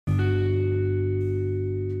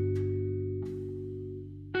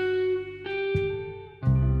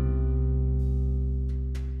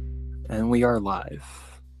we are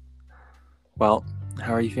live. Well,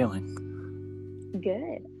 how are you feeling?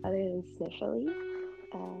 Good, other than sniffly.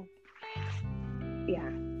 Uh, yeah,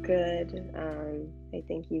 good. I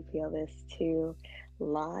think you feel this too. A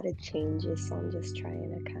lot of changes, so I'm just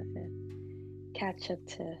trying to kind of catch up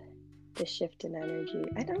to the shift in energy.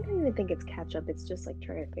 I don't even think it's catch up, it's just like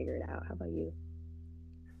trying to figure it out. How about you?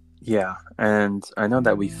 Yeah, and I know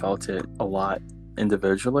that we felt it a lot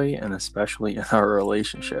individually and especially in our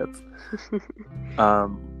relationship.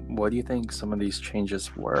 What do you think some of these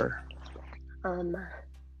changes were? um,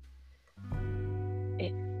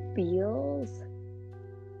 it feels,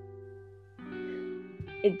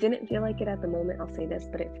 it didn't feel like it at the moment, I'll say this,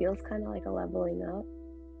 but it feels kind of like a leveling up.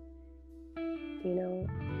 You know,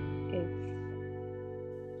 it's,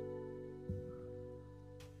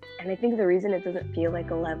 and I think the reason it doesn't feel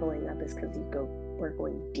like a leveling up is because we're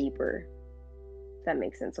going deeper. If that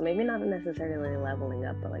makes sense. So maybe not necessarily leveling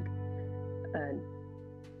up, but uh,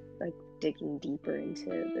 like digging deeper into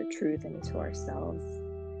the truth and into ourselves.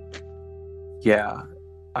 Yeah,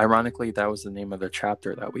 ironically, that was the name of the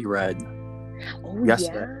chapter that we read Oh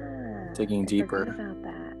yesterday, yeah, Digging I forgot Deeper. about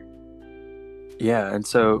that. Yeah, and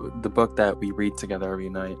so the book that we read together every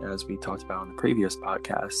night, as we talked about on the previous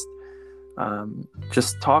podcast,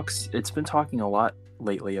 just talks, it's been talking a lot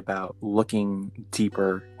lately about looking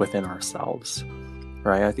deeper within ourselves,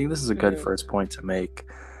 right? I think this is a good Mm-hmm. first point to make.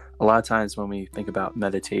 A lot of times when we think about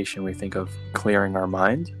meditation, we think of clearing our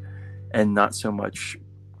mind and not so much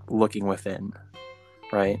looking within,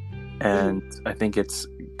 right? And Mm-hmm. I think it's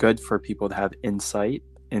good for people to have insight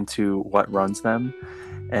into what runs them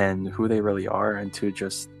and who they really are, and to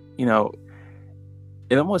just,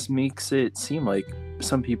 it almost makes it seem like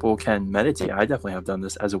some people can meditate. I definitely have done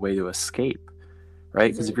this as a way to escape,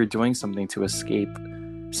 right? Because Mm-hmm. if you're doing something to escape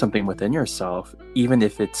something within yourself, even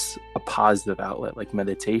if it's a positive outlet like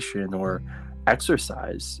meditation or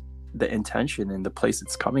exercise, the intention and the place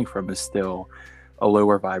it's coming from is still a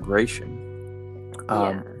lower vibration.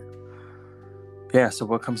 Yeah. Yeah, so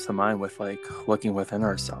what comes to mind with like looking within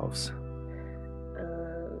ourselves?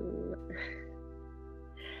 Um,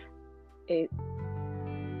 it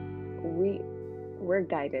we we're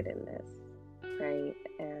guided in this, right?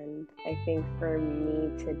 And I think for me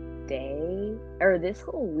today, or this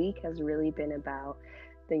whole week, has really been about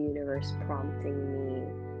the universe prompting me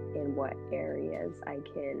in what areas I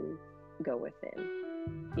can go within.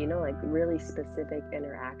 Like really specific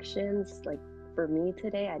interactions. Like for me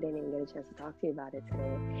today, I didn't even get a chance to talk to you about it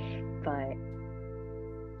today, but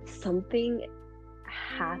something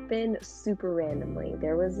happened super randomly.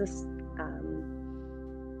 There was this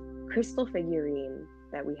crystal figurine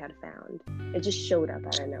that we had found. It just showed up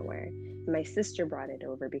out of nowhere. My sister brought it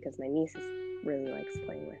over because my niece really likes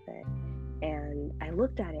playing with it. And I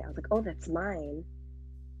looked at it, I was like, oh, that's mine.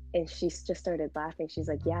 And she just started laughing. She's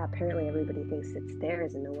like, yeah, apparently everybody thinks it's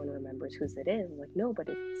theirs and no one remembers whose it is. I'm like, no, but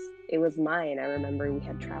it was mine. I remember we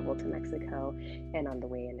had traveled to Mexico, and on the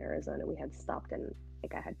way in Arizona, we had stopped and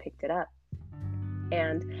like I had picked it up.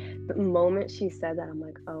 And the moment she said that, I'm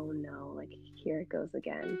like, oh no, like here it goes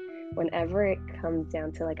again. Whenever it comes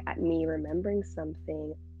down to like me remembering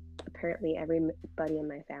something, apparently everybody in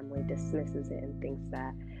my family dismisses it and thinks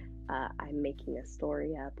that I'm making a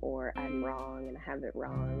story up or I'm wrong and I have it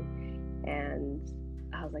wrong. And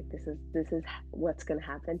I was like, this is what's gonna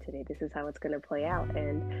happen today. This is how it's gonna play out.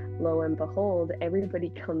 And lo and behold, everybody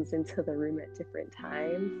comes into the room at different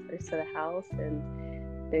times or to the house,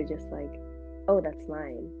 and they're just like, oh, that's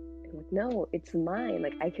mine. I'm like, no, it's mine.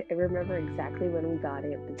 Like I remember exactly when we got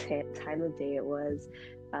it, the time of day it was.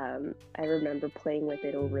 I remember playing with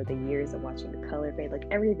it over the years and watching the color fade, like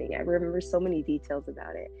everything. I remember so many details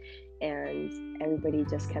about it, and everybody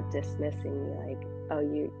just kept dismissing me, like, "Oh,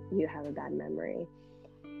 you have a bad memory."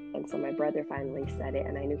 And so my brother finally said it,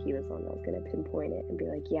 and I knew he was the one that was going to pinpoint it and be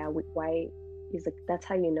like, "Yeah, why?" He's like, "That's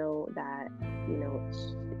how you know that you know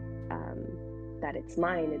that it's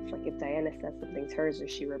mine. It's like if Diana says something's hers or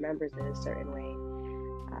she remembers it a certain way,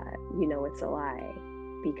 it's a lie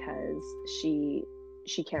because she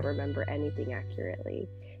can't remember anything accurately."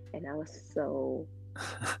 And I was so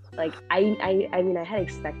like I mean I had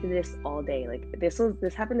expected this all day. Like this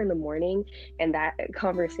happened in the morning, and that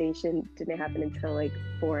conversation didn't happen until like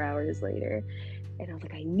 4 hours later. And I was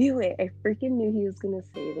like, I knew it. I freaking knew he was gonna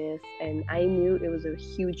say this, and I knew it was a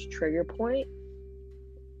huge trigger point.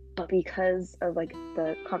 But because of like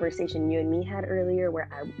the conversation you and me had earlier, where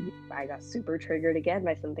I got super triggered again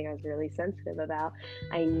by something I was really sensitive about,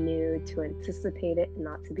 I knew to anticipate it and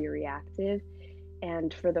not to be reactive.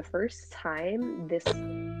 And for the first time, this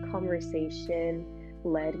conversation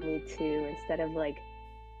led me to, instead of like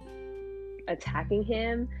attacking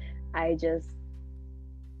him, I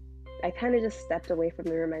kind of just stepped away from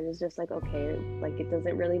the room. I was just like, okay, like it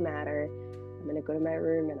doesn't really matter. I'm gonna go to my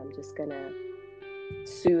room and I'm just gonna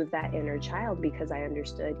soothe that inner child, because I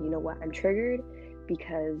understood, you know what, I'm triggered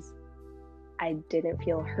because I didn't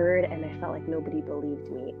feel heard, and I felt like nobody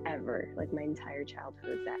believed me ever. Like my entire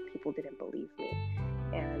childhood, that people didn't believe me.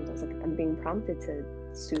 And I was like, I'm being prompted to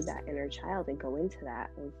soothe that inner child and go into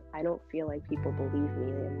that. I don't feel like people believe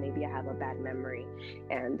me, and maybe I have a bad memory.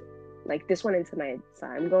 And like this went into my,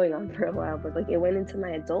 sorry, I'm going on for a while, but like it went into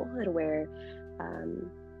my adulthood where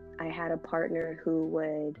I had a partner who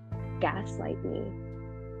would gaslight me.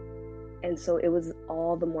 And so it was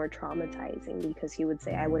all the more traumatizing, because he would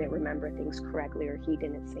say I wouldn't remember things correctly, or he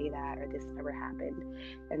didn't say that, or this never happened.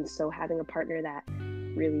 And so having a partner that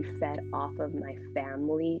really fed off of my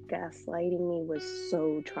family gaslighting me was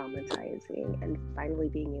so traumatizing. And finally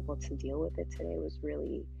being able to deal with it today was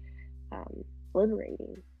really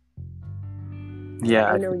liberating.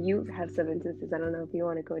 Yeah, I know you have some instances. I don't know if you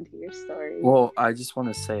want to go into your story. well, I just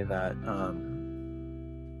want to say that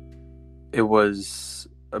it was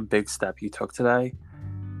a big step you took today.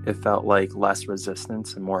 It felt like less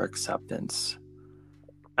resistance and more acceptance.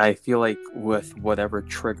 I feel like with whatever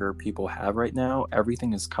trigger people have right now,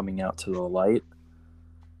 everything is coming out to the light.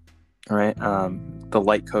 Right? The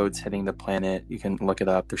light code's hitting the planet. You can look it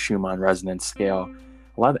up, the Schumann resonance scale.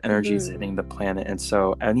 A lot of energy is hitting the planet. And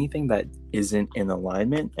so anything that isn't in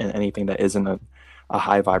alignment and anything that isn't a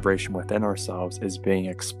high vibration within ourselves is being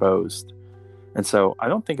exposed. And so I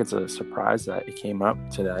don't think it's a surprise that it came up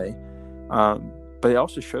today. But it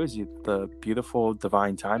also shows you the beautiful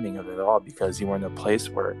divine timing of it all, because you were in a place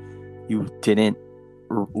where you didn't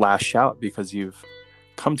lash out, because you've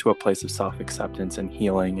come to a place of self-acceptance and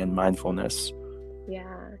healing and mindfulness.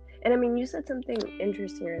 Yeah. And I mean, you said something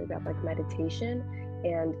interesting about like meditation.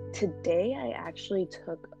 And today I actually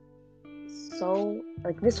took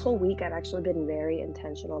this whole week I've actually been very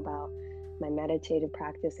intentional about my meditative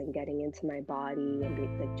practice and getting into my body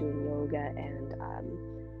and like doing yoga and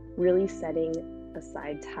really setting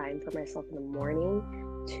aside time for myself in the morning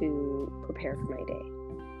to prepare for my day.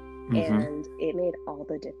 And it made all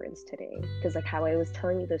the difference today, because like how I was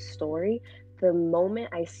telling you the story, the moment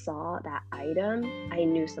I saw that item, I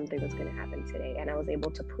knew something was going to happen today, and I was able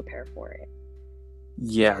to prepare for it.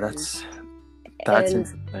 Yeah, that's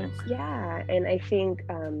interesting. Yeah, and I think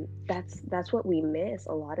that's what we miss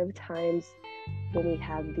a lot of times when we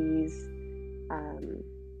have these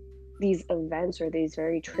events or these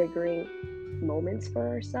very triggering moments for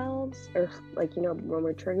ourselves, or like, you know, when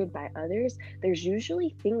we're triggered by others, there's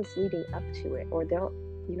usually things leading up to it, or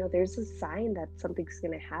there's a sign that something's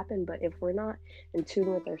going to happen. But if we're not in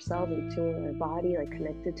tune with ourselves, in tune with our body, like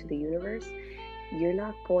connected to the universe, you're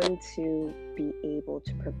not going to be able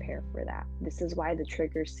to prepare for that. This is why the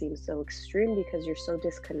triggers seem so extreme, because you're so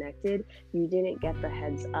disconnected. You didn't get the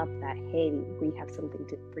heads up that, hey, we have something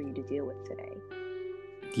for you to deal with today.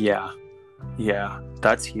 Yeah,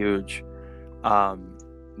 that's huge.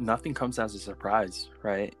 Nothing comes as a surprise,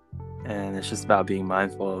 right? And it's just about being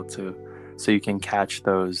mindful so you can catch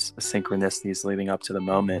those synchronicities leading up to the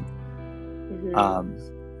moment.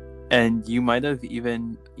 And you might have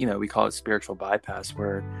even, we call it spiritual bypass,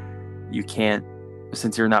 where you can't,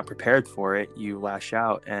 since you're not prepared for it, you lash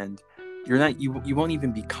out, and you won't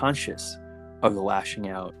even be conscious of the lashing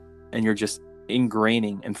out, and you're just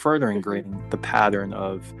ingraining and further ingraining the pattern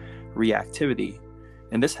of reactivity.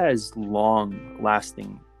 And this has long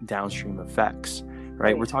lasting downstream effects,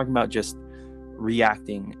 right? We're talking about just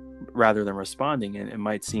reacting rather than responding, and it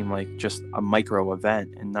might seem like just a micro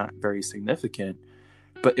event and not very significant.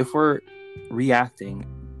 But if we're reacting,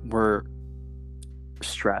 we're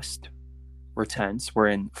stressed, we're tense, we're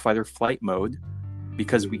in fight or flight mode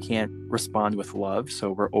because we can't respond with love.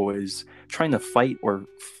 So we're always trying to fight or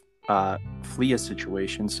flee a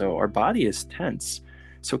situation. So our body is tense,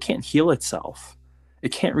 so it can't heal itself.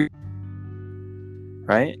 It can't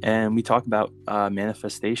right? And we talk about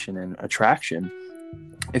manifestation and attraction.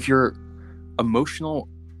 If your emotional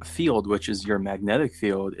field, which is your magnetic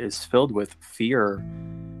field, is filled with fear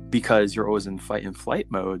because you're always in fight and flight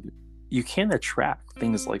mode, you can't attract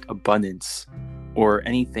things like abundance or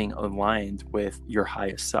anything aligned with your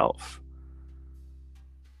highest self.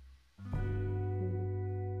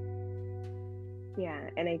 Yeah,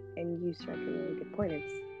 and you struck a really good point.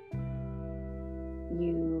 It's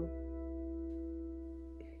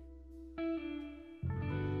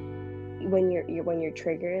when you're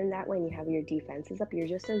triggered in that way and you have your defenses up, you're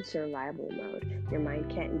just in survival mode. Your mind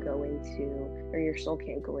can't go into, or your soul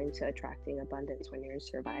can't go into attracting abundance when you're in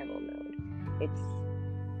survival mode.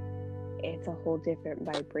 It's a whole different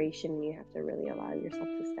vibration, and you have to really allow yourself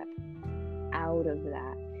to step out of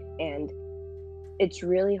that. And it's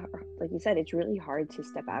really, like you said, it's really hard to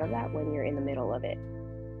step out of that when you're in the middle of it,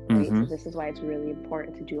 right? Mm-hmm. So this is why it's really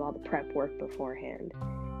important to do all the prep work beforehand.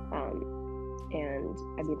 And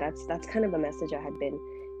I mean, that's kind of a message I had been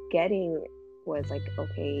getting, was like,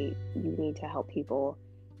 okay, you need to help people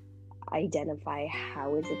identify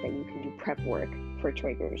how is it that you can do prep work for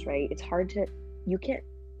triggers, right? It's hard to, you can't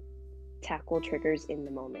tackle triggers in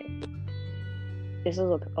the moment. This is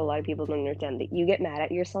what a lot of people don't understand, that you get mad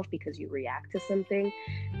at yourself because you react to something,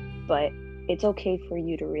 but it's okay for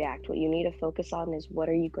you to react. What you need to focus on is, what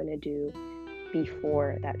are you going to do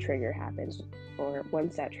before that trigger happens, or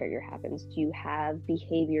once that trigger happens? Do you have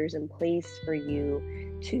behaviors in place for you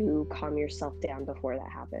to calm yourself down before that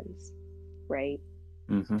happens, right?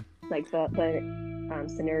 Mm-hmm. Like the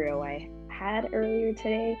scenario I had earlier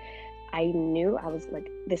today, I knew, I was like,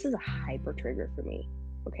 this is a hyper trigger for me,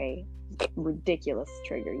 okay? Ridiculous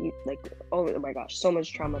trigger. You like, oh my gosh, so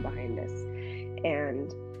much trauma behind this.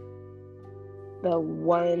 And the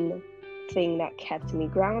one thing that kept me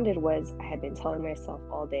grounded was, I had been telling myself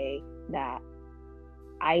all day that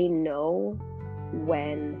I know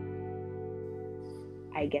when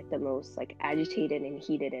I get the most like agitated and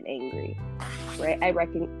heated and angry, right?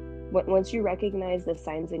 Once you recognize the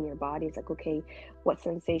signs in your body, it's like, okay, what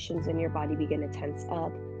sensations in your body begin to tense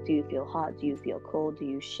up? Do you feel hot? Do you feel cold? Do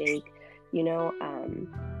you shake? You know,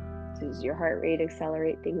 does your heart rate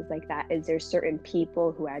accelerate? Things like that. Is there certain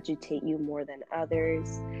people who agitate you more than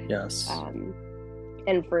others? Yes.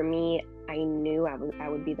 And for me, I knew I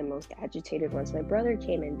would be the most agitated once my brother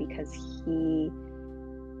came in, because he,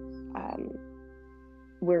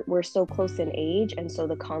 we're so close in age, and so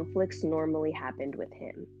the conflicts normally happened with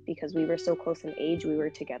him because we were so close in age. We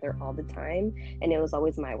were together all the time, and it was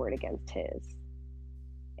always my word against his.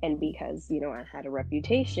 And because, you know, I had a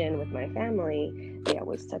reputation with my family, they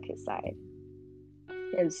always took his side.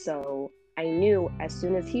 And so I knew as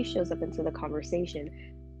soon as he shows up into the conversation,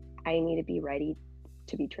 I need to be ready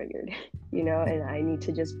to be triggered, you know, and I need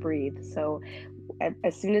to just breathe. So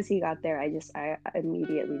as soon as he got there, I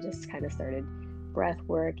immediately just kind of started breath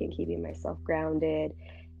work and keeping myself grounded.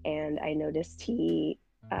 And I noticed he,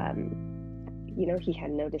 you know, he had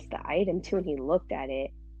noticed the item too, and he looked at it.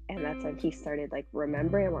 And that's when he started like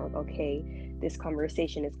remembering, like, okay, this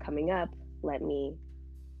conversation is coming up. Let me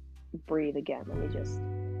breathe again. Let me just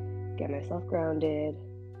get myself grounded,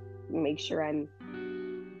 make sure I'm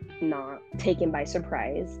not taken by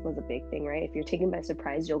surprise, was a big thing, right? If you're taken by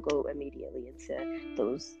surprise, you'll go immediately into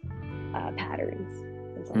those patterns.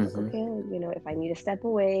 And so I'm like, okay, you know, if I need to step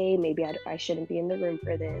away, maybe I shouldn't be in the room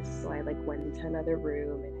for this. So I like went into another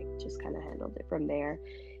room, and I just kind of handled it from there,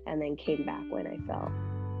 and then came back when I felt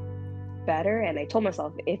better. And I told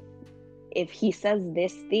myself, if he says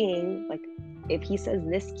this thing, like if he says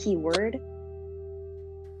this keyword,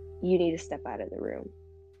 you need to step out of the room,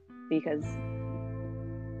 because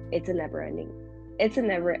it's a never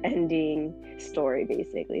ending story.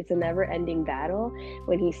 Basically, it's a never ending battle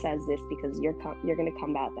when he says this, because you're going to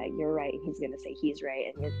combat that you're right, and he's going to say he's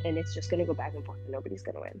right, and it's just going to go back and forth, and nobody's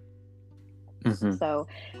going to win. Mm-hmm. So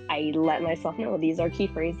I let myself know, these are key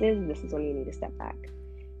phrases. This is when you need to step back.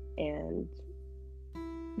 And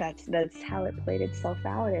that's how it played itself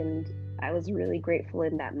out. And I was really grateful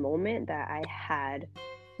in that moment that I had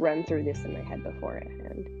run through this in my head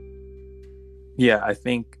beforehand. Yeah, I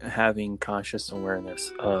think having conscious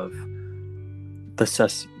awareness of the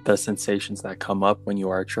sensations that come up when you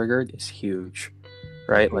are triggered is huge,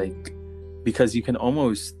 right? Mm-hmm. Like, because you can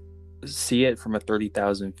almost see it from a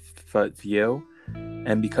 30,000 foot view,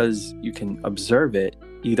 and because you can observe it,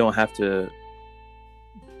 you don't have to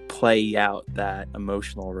play out that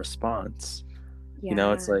emotional response. Yeah. You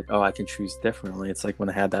know, it's like, oh, I can choose differently. It's like when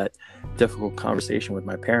I had that difficult conversation with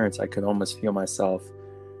my parents, I could almost feel myself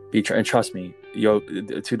and trust me,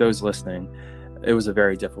 to those listening, it was a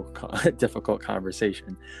very difficult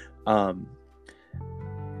conversation.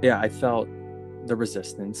 Yeah, I felt the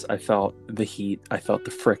resistance, I felt the heat, I felt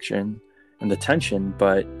the friction and the tension,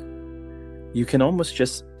 but you can almost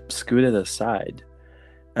just scoot it aside.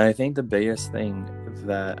 And I think the biggest thing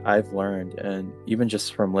that I've learned, and even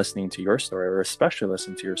just from listening to your story, or especially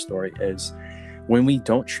listening to your story, is when we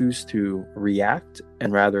don't choose to react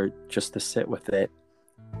and rather just to sit with it,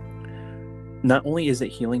 not only is it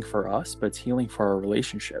healing for us, but it's healing for our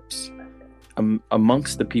relationships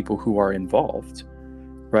amongst the people who are involved,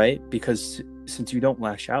 right? Because since you don't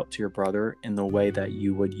lash out to your brother in the way that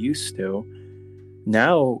you would used to,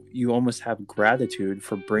 now you almost have gratitude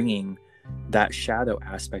for bringing that shadow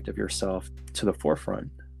aspect of yourself to the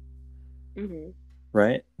forefront. Mm-hmm.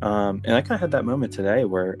 Right? And I kind of had that moment today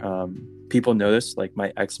where people noticed like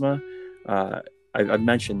my eczema I've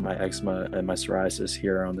mentioned my eczema and my psoriasis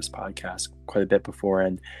here on this podcast quite a bit before,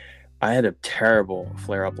 and I had a terrible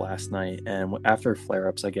flare-up last night, and after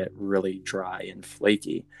flare-ups, I get really dry and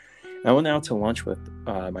flaky. And I went out to lunch with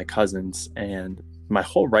my cousins, and my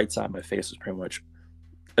whole right side of my face was pretty much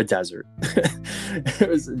a desert. It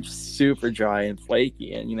was super dry and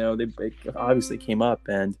flaky, and they obviously came up,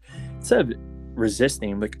 and instead of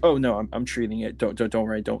resisting, like, oh no, I'm treating it. Don't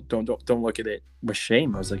worry. Don't look at it with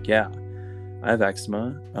shame. I was like, yeah, I have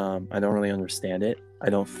eczema. I don't really understand it. I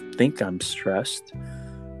don't think I'm stressed.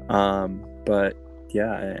 But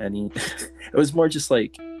yeah, it was more just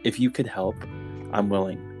like, if you could help, I'm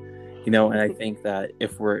willing, and I think that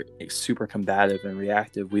if we're super combative and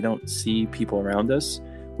reactive, we don't see people around us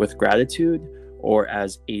with gratitude or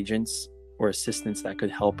as agents or assistants that could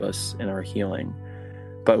help us in our healing.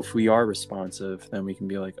 But if we are responsive, then we can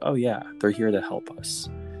be like, oh yeah, they're here to help us.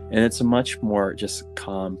 And it's a much more just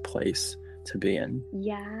calm place to be in.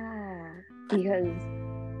 Yeah, because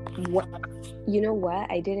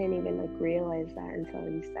I didn't even realize that until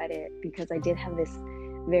you said it, because I did have this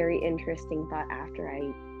very interesting thought after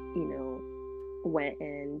I went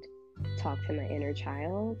and talked to my inner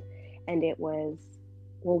child, and it was,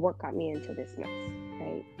 well, what got me into this mess,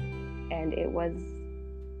 right? And it was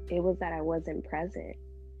that I wasn't present,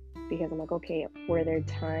 because I'm like, okay, were there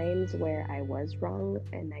times where I was wrong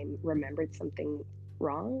and I remembered something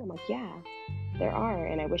wrong? I'm like, yeah, there are,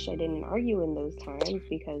 and I wish I didn't argue in those times,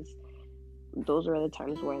 because those were the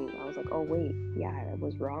times when I was like, oh wait, yeah, I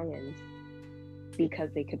was wrong, and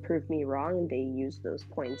because they could prove me wrong, they used those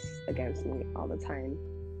points against me all the time.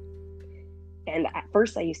 And at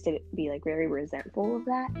first I used to be very resentful of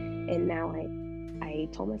that, and now I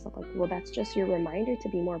told myself, well, that's just your reminder to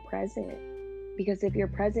be more present, because if you're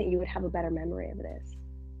present, you would have a better memory of this.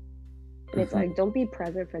 And it's don't be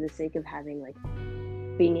present for the sake of having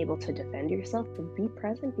being able to defend yourself, but be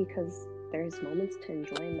present because there's moments to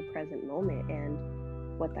enjoy in the present moment. And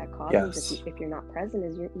what that causes, if you're not present,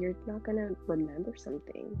 is you're not gonna remember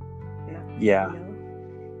something. Yeah.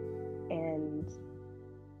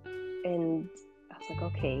 And I was like,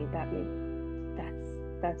 okay,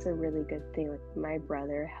 that's a really good thing. My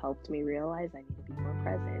brother helped me realize I need to be more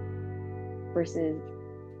present, versus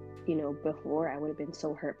before I would have been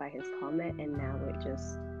so hurt by his comment, and now it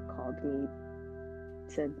just called me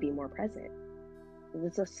to be more present.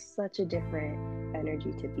 It's such a different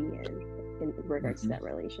energy to be in regards to that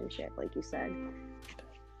relationship, like you said.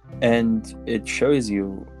 And it shows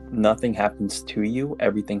you nothing happens to you,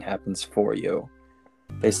 everything happens for you.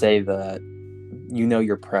 They say that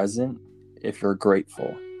you're present if you're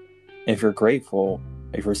grateful. If you're grateful,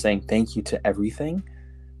 if you're saying thank you to everything,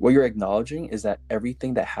 what you're acknowledging is that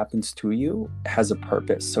everything that happens to you has a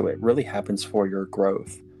purpose. So it really happens for your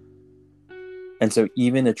growth. And so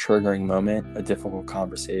even a triggering moment, a difficult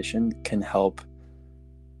conversation, can help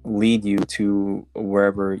lead you to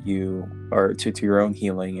wherever you are, to your own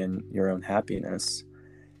healing and your own happiness.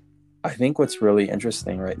 I think what's really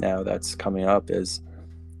interesting right now that's coming up is,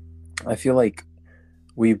 I feel like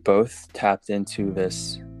we both tapped into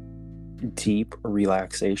this deep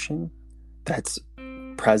relaxation that's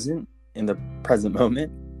present in the present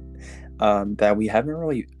moment, that we haven't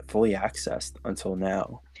really fully accessed until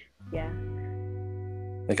now. Yeah.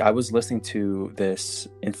 I was listening to this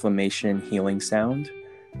inflammation healing sound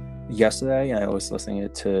yesterday, and I was listening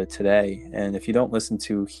to today. And if you don't listen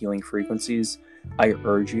to healing frequencies, I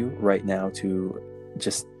urge you right now to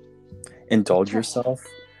just indulge yourself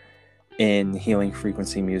in healing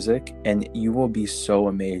frequency music, and you will be so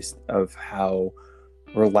amazed of how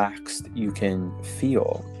relaxed you can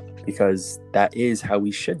feel, because that is how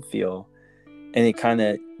we should feel. And it kind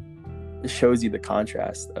of shows you the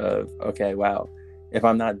contrast of, okay, wow, if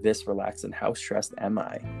I'm not this relaxed, then how stressed am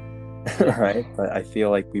I? Right? But I feel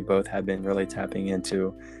like we both have been really tapping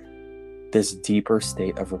into this deeper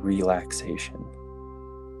state of relaxation.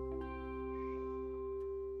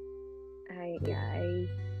 I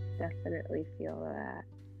definitely feel that.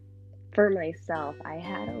 For myself, I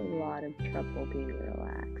had a lot of trouble being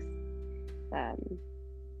relaxed.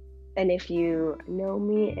 And if you know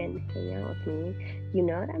me and hang out with me, you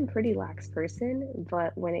know that I'm a pretty lax person,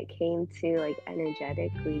 but when it came to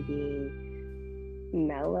energetically being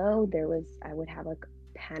mellow, I would have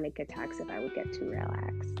panic attacks if I would get too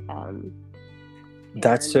relaxed.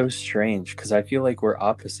 That's so strange, because I feel like we're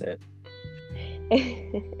opposite.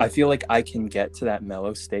 I feel like I can get to that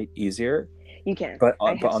mellow state easier. You can. But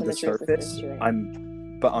on the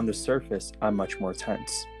surface, I'm much more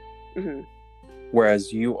tense. Mm-hmm.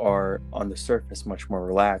 Whereas you are on the surface much more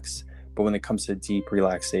relaxed. But when it comes to deep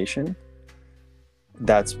relaxation,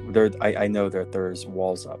 I know that there's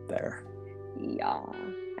walls up there. Yeah,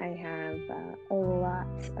 I have a lot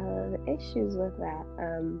of issues with that.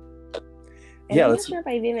 And Yeah, I'm not let's. sure if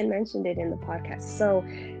I've even mentioned it in the podcast. So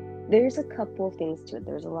there's a couple things to it.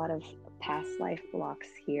 There's a lot of past life blocks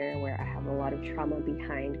here where I have a lot of trauma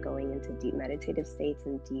behind going into deep meditative states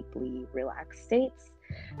and deeply relaxed states.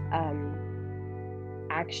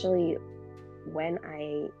 Actually, when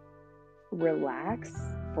I relax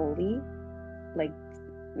fully, like,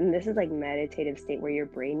 and this is like meditative state where your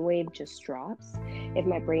brainwave just drops. If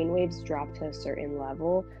my brainwaves drop to a certain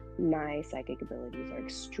level, my psychic abilities are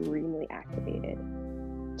extremely activated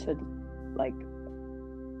to like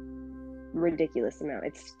ridiculous amount.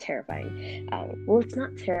 It's terrifying. Well, it's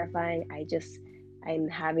not terrifying. I'm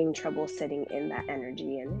having trouble sitting in that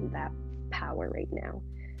energy and in that power right now.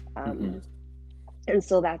 And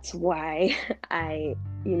so that's why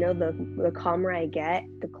the calmer I get,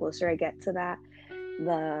 the closer I get to that,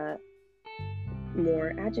 the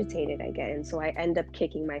more agitated I get. And so I end up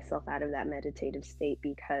kicking myself out of that meditative state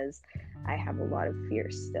because I have a lot of fear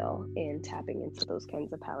still in tapping into those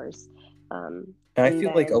kinds of powers. And I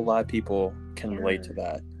feel like a lot of people can relate to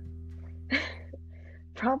that.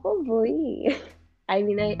 Probably. I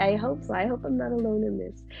mean, I hope so. I hope I'm not alone in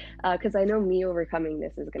this, because I know me overcoming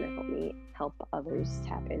this is going to help me help others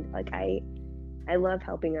tap in. Like I love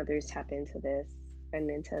helping others tap into this and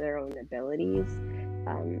into their own abilities.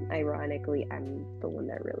 Ironically, I'm the one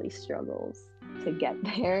that really struggles to get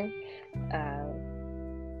there,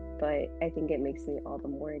 but I think it makes me all the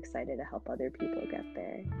more excited to help other people get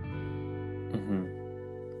there.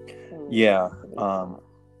 Yeah.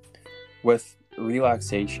 With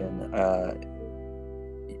relaxation,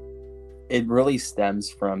 it really stems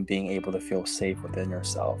from being able to feel safe within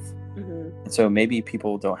yourself. And so maybe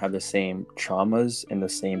people don't have the same traumas and the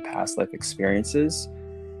same past life experiences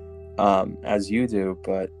as you do,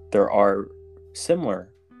 but there are similar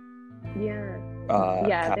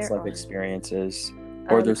past life experiences,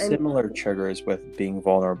 or there's similar triggers with being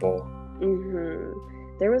vulnerable.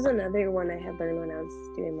 There was another one I had learned when I was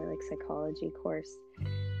doing my psychology course,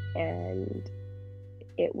 and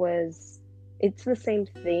it's the same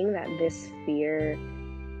thing, that this fear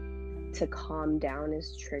to calm down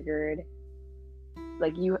is triggered.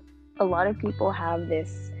 A lot of people have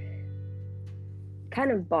this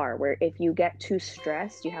kind of bar where if you get too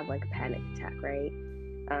stressed, you have a panic attack, right?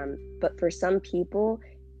 But for some people,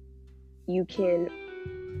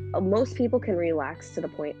 most people can relax to the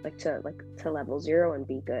point to level 0 and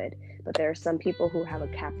be good. But there are some people who have a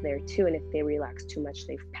cap there too, and if they relax too much,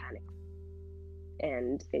 they panic.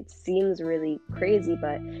 And it seems really crazy,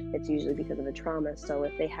 but it's usually because of a trauma. So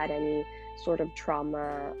if they had any sort of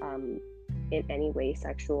trauma in any way,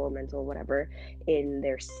 sexual, mental, whatever, in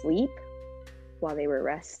their sleep while they were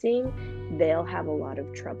resting, they'll have a lot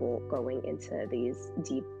of trouble going into these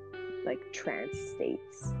deep trance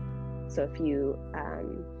states. So if you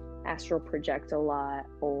astral project a lot,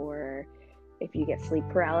 or if you get sleep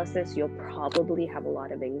paralysis, you'll probably have a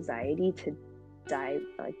lot of anxiety to dive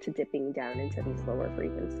to dipping down into these lower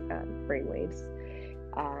frequency brainwaves.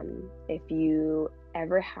 If you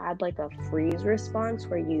ever had a freeze response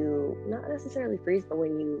where you not necessarily freeze, but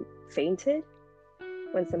when you fainted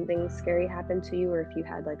when something scary happened to you, or if you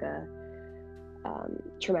had a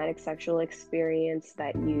traumatic sexual experience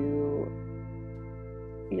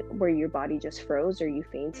where your body just froze or you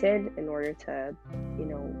fainted in order to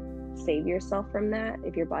save yourself from that,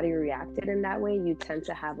 if your body reacted in that way, you tend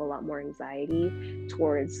to have a lot more anxiety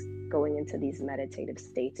towards going into these meditative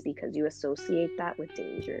states because you associate that with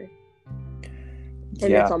danger.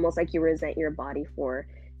 And it's almost like you resent your body for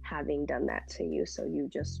having done that to you, so you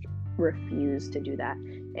just refuse to do that.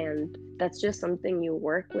 And that's just something you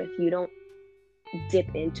work with. You don't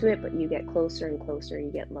dip into it, but you get closer and closer, you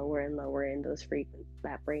get lower and lower in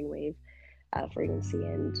that brainwave frequency,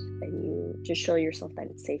 and you just show yourself that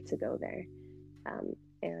it's safe to go there.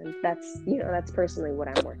 And that's personally what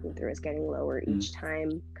I'm working through, is getting lower each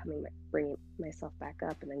time, bringing myself back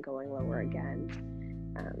up, and then going lower again.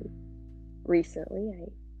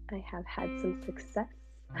 Recently, I have had some success.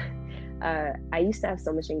 I used to have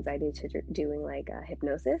so much anxiety to doing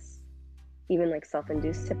hypnosis, even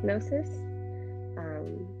self-induced hypnosis.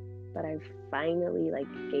 But I finally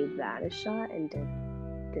gave that a shot and did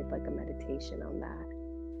a meditation on that.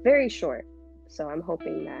 Very short. So I'm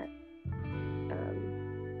hoping that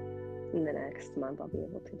in the next month I'll be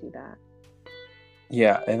able to do that.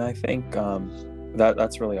 Yeah, and I think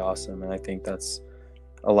that's really awesome, and I think that's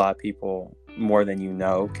a lot of people, more than you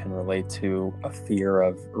know, can relate to a fear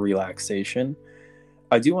of relaxation.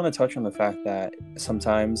 I do want to touch on the fact that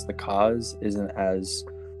sometimes the cause isn't as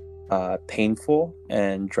painful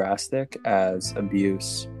and drastic as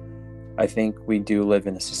abuse. I think we do live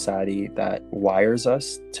in a society that wires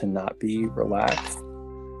us to not be relaxed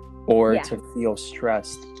or Yeah. to feel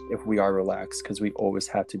stressed if we are relaxed, because we always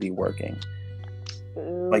have to be working.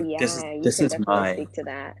 Ooh, Like yeah, you this can is definitely speak to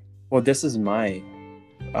that. this is my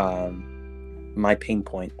pain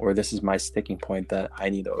point, or this is my sticking point that I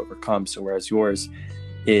need to overcome. So whereas yours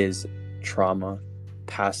is trauma,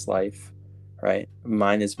 past life, right?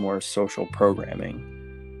 Mine is more social programming,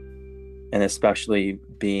 and especially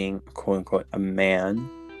being quote unquote a man,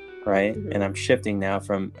 right? Mm-hmm. And I'm shifting now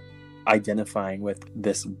from identifying with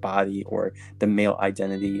this body or the male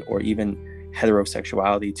identity or even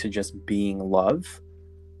heterosexuality to just being love.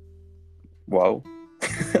 Whoa.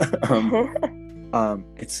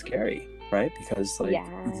 It's scary, right? Because like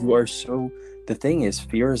Yeah. you are so, the thing is,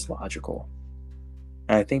 fear is logical.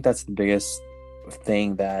 And I think that's the biggest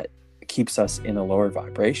thing that keeps us in a lower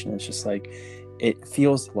vibration. It's just like, it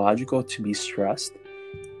feels logical to be stressed.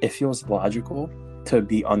 It feels logical to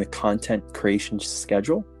be on the content creation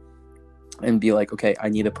schedule and be like, okay, I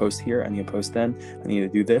need to post here, I need to post then, I need to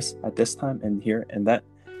do this at this time and here and that.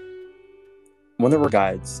 One of our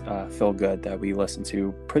guides, Phil Good, that we listen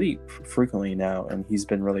to pretty frequently now, and he's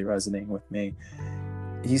been really resonating with me.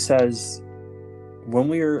 He says, when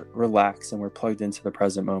we're relaxed and we're plugged into the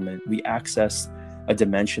present moment, we access a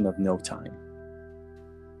dimension of no time.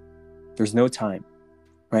 There's no time,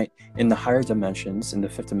 right? In the higher dimensions, in the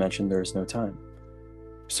fifth dimension, there is no time.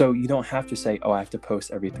 So you don't have to say, oh, I have to post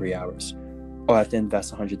every 3 hours. Oh, I have to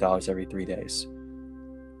invest $100 every 3 days.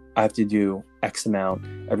 I have to do X amount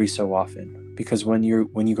every so often. Because when you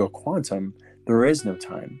go quantum, there is no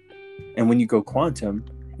time. And when you go quantum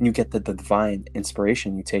and you get the divine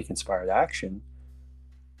inspiration, you take inspired action,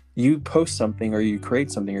 you post something or you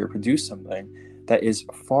create something or produce something that is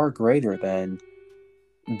far greater than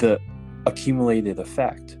the accumulated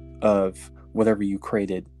effect of whatever you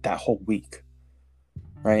created that whole week,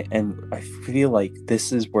 right? And I feel like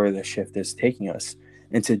this is where the shift is taking us,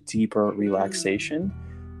 into deeper relaxation,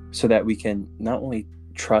 so that we can not only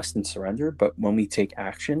trust and surrender, but when we take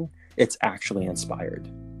action, it's actually inspired.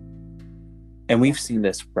 And we've seen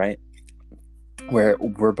this, right? Where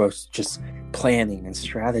we're both just planning and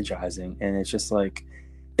strategizing, and it's just like,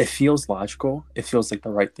 it feels logical, it feels like the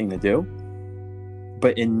right thing to do,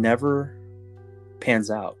 but it never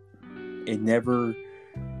pans out. It never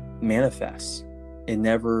manifests. It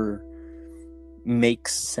never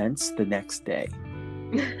makes sense the next day.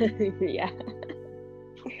 Yeah.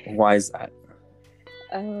 Why is that?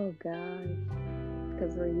 Oh God,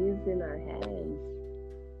 because we're using our heads.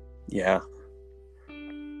 Yeah.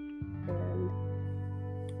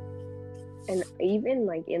 And even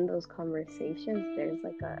like in those conversations,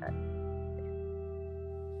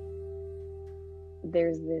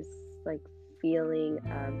 there's this like feeling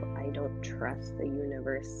of, I don't trust the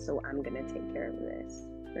universe, so I'm gonna take care of this,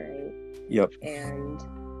 right? Yep. And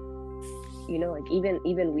you know, like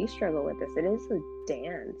even we struggle with this. It is a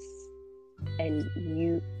dance, and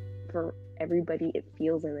for everybody it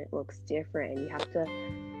feels and it looks different, and you have to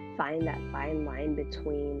find that fine line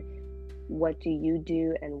between what do you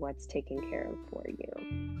do and what's taken care of for you,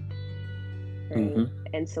 right? Mm-hmm.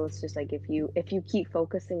 And so it's just like, if you keep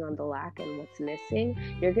focusing on the lack and what's missing,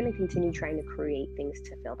 you're going to continue trying to create things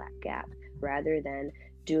to fill that gap, rather than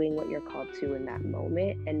doing what you're called to in that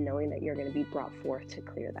moment and knowing that you're going to be brought forth to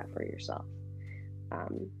clear that for yourself.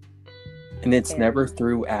 And it's never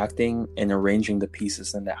through acting and arranging the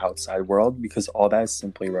pieces in the outside world, because all that is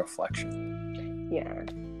simply reflection. Yeah.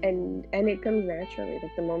 And it comes naturally.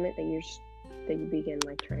 Like the moment that you begin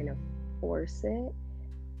like trying to force it,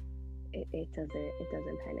 it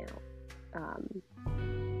doesn't pan out.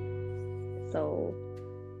 So,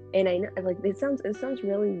 and I know, like, it sounds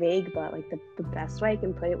really vague, but like the best way I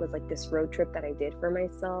can put it was like this road trip that I did for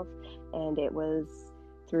myself, and it was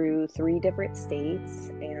through 3 different states,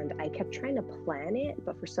 and I kept trying to plan it,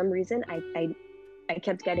 but for some reason I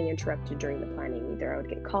kept getting interrupted during the planning. Either I would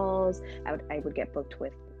get calls, I would get booked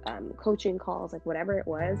with coaching calls, like whatever it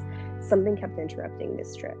was, something kept interrupting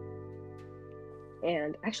this trip.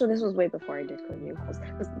 And actually, this was way before I did coaching calls.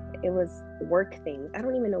 It was work things. I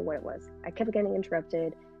don't even know what it was. I kept getting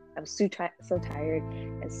interrupted. I was so tired,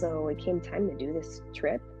 and so it came time to do this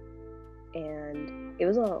trip, and it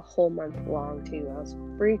was a whole month long too. I was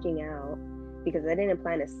freaking out because I didn't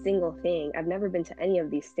plan a single thing. I've never been to any of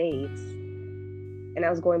these states, and I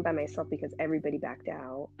was going by myself because everybody backed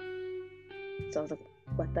out. So I was like,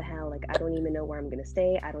 what the hell? Like, I don't even know where I'm gonna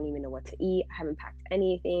stay. I don't even know what to eat. I haven't packed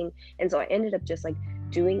anything. And so I ended up just like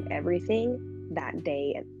doing everything that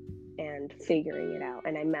day and figuring it out.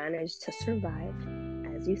 And I managed to survive,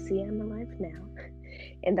 as you see, I'm alive now.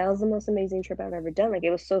 And that was the most amazing trip I've ever done. Like,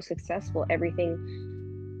 it was so successful. Everything,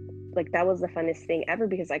 like, that was the funnest thing ever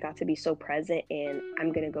because I got to be so present and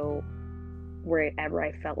I'm going to go wherever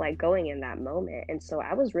I felt like going in that moment. And so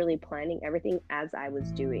I was really planning everything as I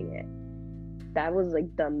was doing it. That was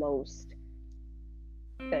like the most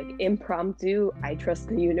like impromptu, I trust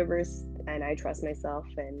the universe and I trust myself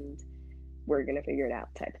and we're going to figure it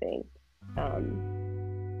out type thing.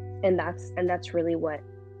 And that's really what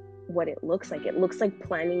it looks like. It looks like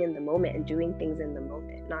planning in the moment and doing things in the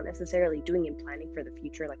moment, not necessarily doing and planning for the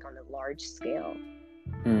future like on a large scale.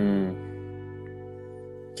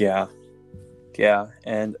 Yeah.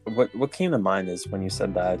 And what came to mind is when you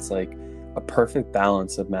said that, it's like a perfect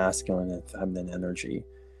balance of masculine and feminine energy.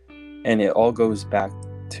 And it all goes back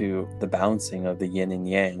to the balancing of the yin and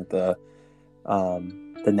yang, the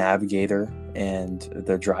navigator and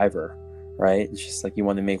the driver, right? It's just like you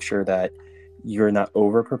want to make sure that you're not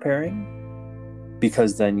over preparing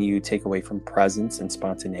because then you take away from presence and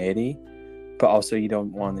spontaneity, but also you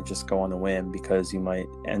don't want to just go on a whim because you might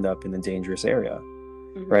end up in a dangerous area,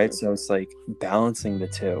 right? So it's like balancing the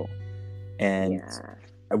two. And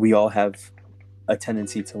we all have a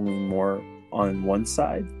tendency to lean more on one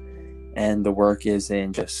side, and the work is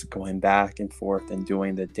in just going back and forth and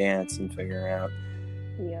doing the dance and figuring out,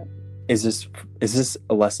 is this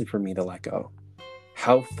a lesson for me to let go?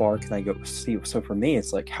 How far can I go? See, so for me,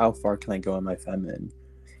 it's like, how far can I go in my feminine?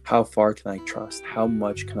 How far can I trust? How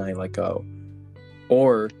much can I let go?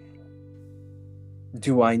 Or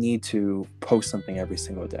do I need to post something every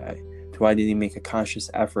single day? Do I need to make a conscious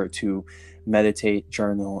effort to meditate,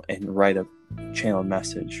 journal, and write a channeled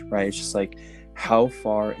message, right? It's just like, how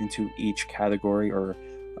far into each category or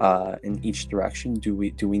in each direction do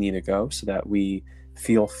we need to go so that we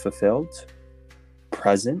feel fulfilled,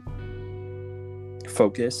 present,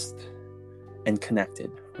 focused, and connected,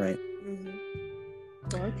 right?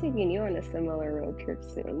 Well, I'm taking you on a similar road trip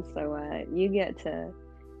soon, so you get to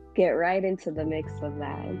get right into the mix of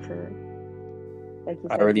that.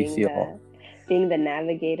 I already feel being the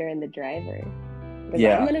navigator and the driver.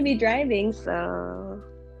 Yeah, I'm gonna be driving, so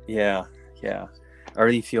yeah. I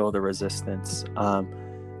already feel the resistance.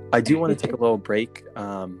 I do want to take a little break.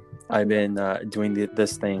 I've been doing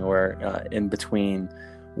this thing where in between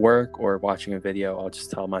work or watching a video, I'll just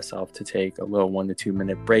tell myself to take a little 1 to 2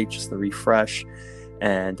 minute break just to refresh.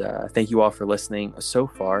 And thank you all for listening so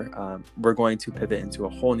far. We're going to pivot into a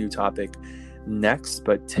whole new topic next,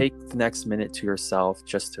 but take the next minute to yourself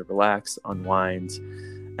just to relax, unwind,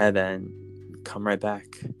 and then come right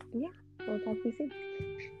back. Yeah, we'll talk to you soon.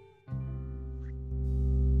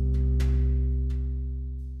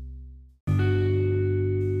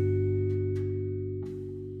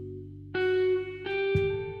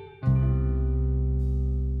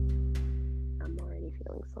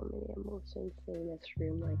 So many emotions in this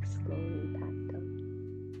room, like slowly packed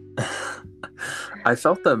up. I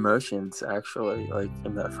felt the emotions actually, like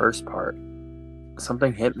in that first part.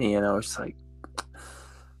 Something hit me, and I was like,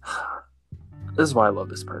 "This is why I love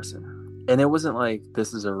this person." And it wasn't like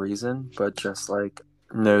this is a reason, but just like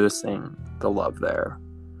noticing the love there,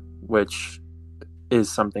 which is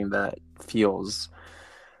something that feels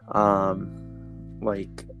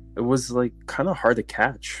like it was like kind of hard to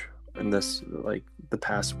catch in this like the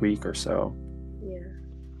past week or so. Yeah,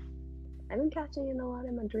 I've been catching it a lot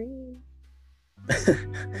in my dreams.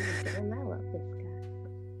 And I love this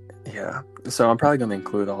guy. Yeah, so I'm probably gonna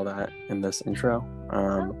include all that in this intro.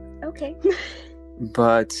 Okay.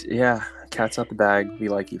 But yeah, cat's out the bag. We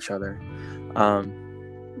like each other.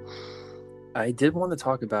 I did want to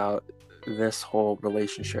talk about this whole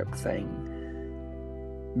relationship thing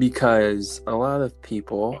because a lot of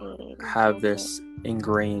people have this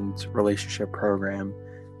ingrained relationship program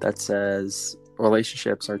that says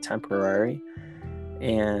relationships are temporary,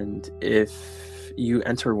 and if you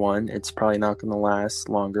enter one, it's probably not going to last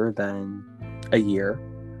longer than a year,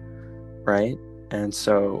 right? And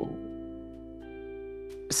so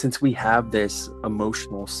since we have this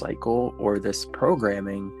emotional cycle or this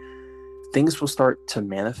programming, things will start to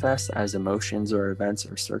manifest as emotions or events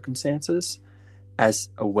or circumstances as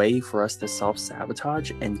a way for us to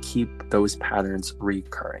self-sabotage and keep those patterns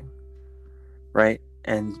recurring, right?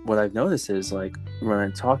 And what I've noticed is, like, when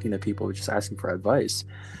I'm talking to people just asking for advice,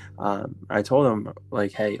 I told them,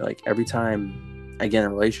 like, hey, like, every time I get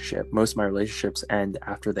in a relationship, most of my relationships end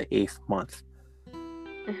after the 8th month.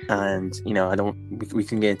 And, you know, we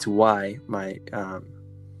can get into why I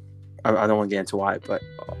don't want to get into why, but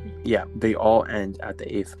yeah, they all end at the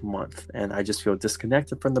 8th month, and I just feel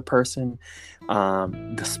disconnected from the person.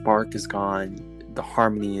 The spark is gone. the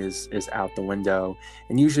harmony is out the window,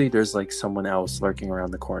 and usually there's like someone else lurking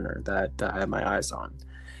around the corner that I have my eyes on.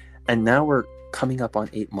 And now we're coming up on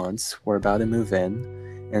 8 months. We're about to move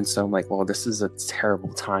in, and so I'm like, well, this is a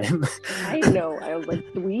terrible time. I know. I was like,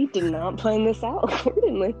 we did not plan this out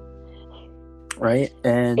accordingly. Right?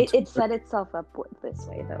 And it set itself up this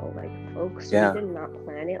way, though. Like, folks, yeah, we did not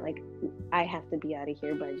plan it. Like, I have to be out of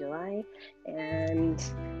here by July, and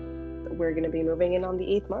we're going to be moving in on the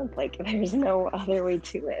 8th month. Like, there's no other way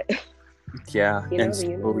to it. yeah. You know, And the so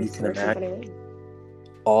universe you can works imagine in a way.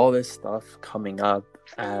 all this stuff coming up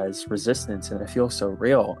as resistance, and it feels so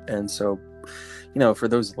real. And so, you know, for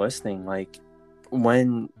those listening, like,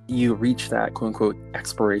 when you reach that quote unquote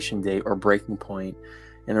expiration date or breaking point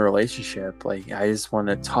in a relationship, like, I just want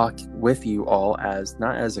to talk with you all as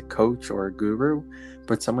not as a coach or a guru,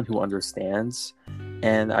 but someone who understands.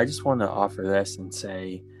 And I just want to offer this and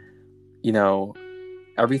say, you know,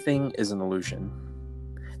 everything is an illusion.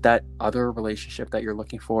 That other relationship that you're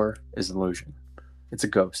looking for is an illusion. It's a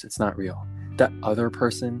ghost. It's not real. That other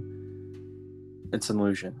person, it's an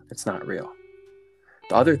illusion. It's not real.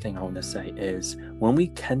 The other thing I want to say is, when we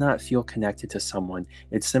cannot feel connected to someone,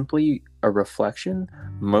 it's simply a reflection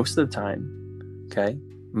most of the time, okay?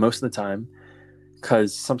 Most of the time,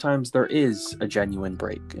 because sometimes there is a genuine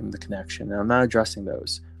break in the connection, and I'm not addressing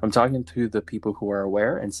those. I'm talking to the people who are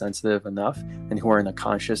aware and sensitive enough and who are in a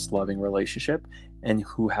conscious, loving relationship and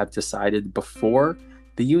who have decided before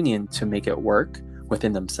the union to make it work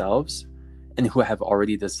within themselves, and who have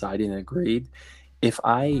already decided and agreed. If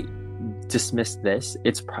I dismiss this,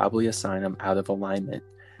 it's probably a sign I'm out of alignment.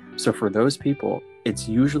 So for those people, it's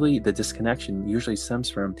usually the disconnection usually stems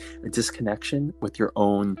from a disconnection with your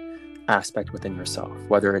own aspect within yourself,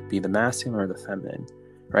 whether it be the masculine or the feminine,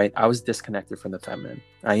 right? I was disconnected from the feminine.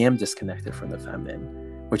 I am disconnected from the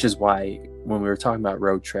feminine, which is why when we were talking about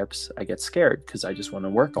road trips, I get scared because I just want to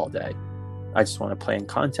work all day. I just want to plan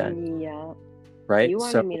content. Yeah. Right? You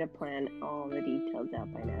wanted me to plan all the details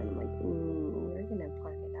out by now. And I'm like, ooh, we're going to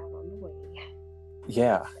plan it out on the way.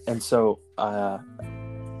 Yeah. And so, a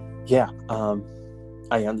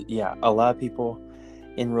lot of people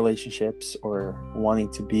in relationships or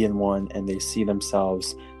wanting to be in one, and they see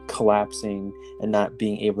themselves collapsing and not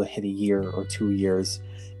being able to hit a year or 2 years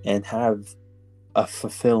and have a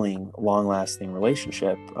fulfilling, long-lasting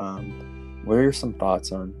relationship. What are some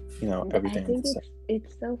thoughts on, everything? I think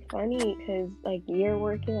it's so funny because, like, you're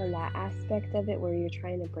working on that aspect of it where you're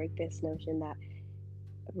trying to break this notion that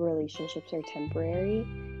relationships are temporary,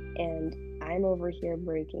 and I'm over here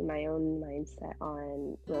breaking my own mindset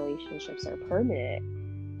on relationships are permanent.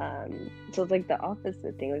 So it's like the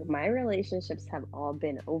opposite thing. Like, my relationships have all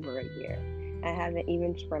been over a year. I haven't,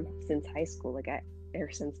 even since high school,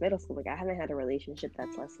 or since middle school, like, I haven't had a relationship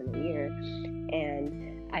that's less than a year.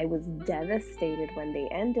 And I was devastated when they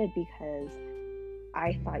ended because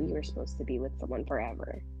I thought you were supposed to be with someone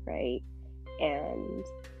forever, right? And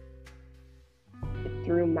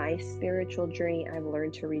through my spiritual journey, I've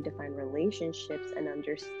learned to redefine relationships and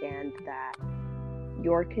understand that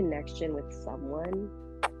your connection with someone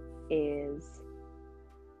is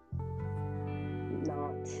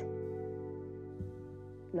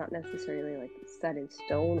not necessarily like set in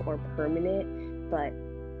stone or permanent, but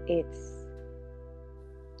it's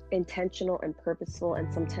intentional and purposeful,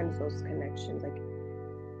 and sometimes those connections like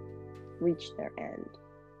reach their end.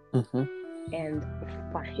 Mm-hmm. And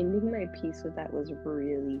finding my peace with that was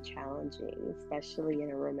really challenging, especially in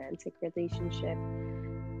a romantic relationship.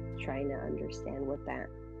 Trying to understand what that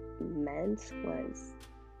meant was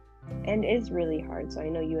and is really hard. So I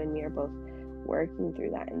know you and me are both working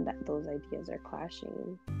through that, and that those ideas are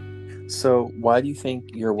clashing. So why do you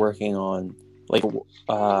think you're working on, why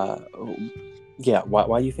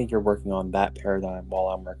do you think you're working on that paradigm while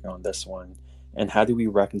I'm working on this one? And how do we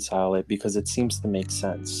reconcile it? Because it seems to make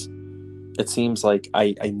sense. It seems like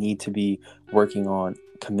I need to be working on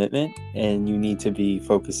commitment, and you need to be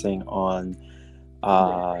focusing on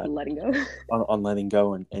letting go. on letting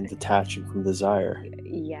go and detaching from desire.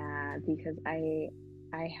 Yeah, because I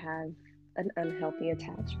have an unhealthy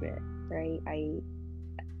attachment, right?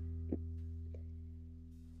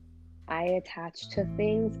 I attach to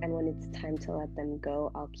things, and when it's time to let them go,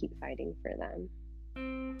 I'll keep fighting for them.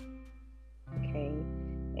 Okay?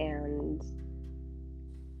 And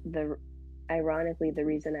ironically, the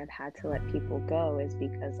reason I've had to let people go is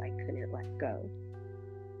because I couldn't let go.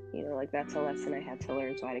 Like, that's a lesson I had to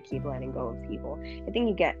learn, so I had to keep letting go of people. I think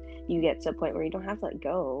you get to a point where you don't have to let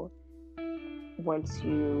go once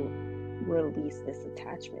you release this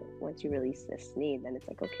attachment, once you release this need. Then it's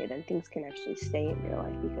like, okay, then things can actually stay in your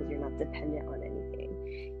life because you're not dependent on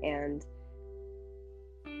anything. And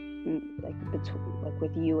like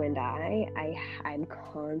with you and I'm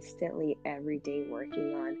constantly every day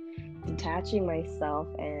working on detaching myself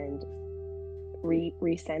and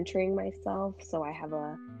recentering myself, so I have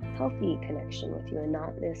a healthy connection with you and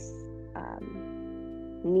not this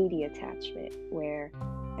needy attachment where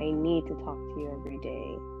I need to talk to you every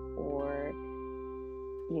day, or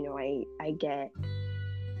I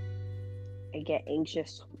get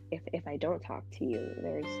anxious if I don't talk to you.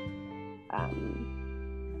 There's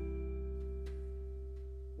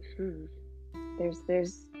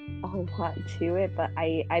a lot to it, but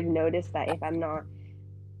I've noticed that if I'm not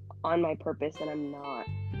on my purpose and I'm not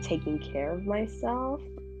taking care of myself,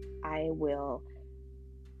 I will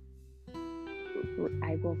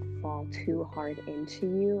fall too hard into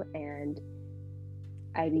you, and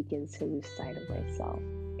I begin to lose sight of myself.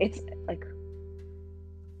 It's like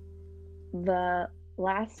the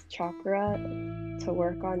last chakra to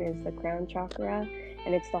work on is the crown chakra,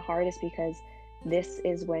 and it's the hardest because this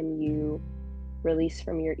is when you release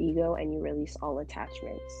from your ego and you release all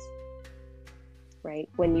attachments, right?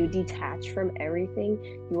 When you detach from everything,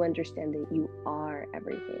 you understand that you are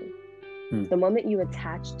everything. The moment you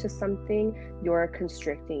attach to something, you're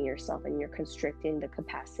constricting yourself, and you're constricting the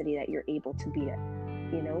capacity that you're able to be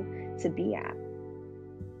at.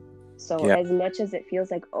 So as much as it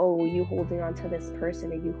feels like, oh, you holding on to this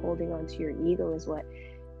person, or you holding on to your ego is what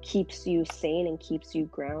keeps you sane and keeps you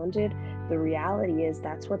grounded, the reality is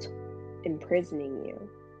that's what's imprisoning you.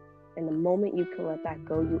 And the moment you can let that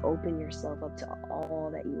go, you open yourself up to all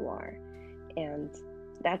that you are. And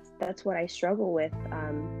that's what I struggle with.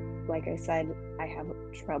 Like I said, I have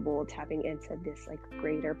trouble tapping into this like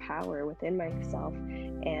greater power within myself,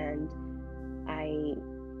 and I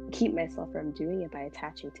keep myself from doing it by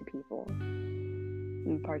attaching to people,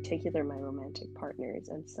 in particular my romantic partners.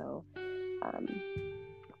 And so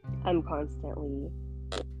I'm constantly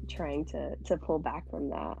trying to pull back from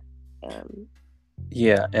that.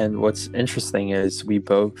 Yeah, and what's interesting is we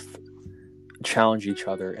both challenge each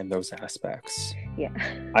other in those aspects. Yeah.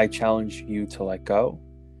 I challenge you to let go.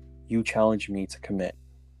 You challenge me to commit,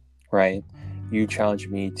 right? You challenge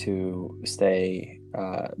me to stay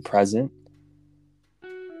present.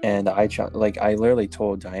 And I literally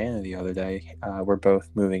told Diana the other day, we're both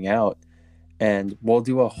moving out, and we'll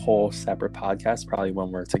do a whole separate podcast probably when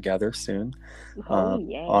we're together soon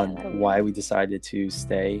on why we decided to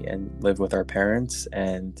stay and live with our parents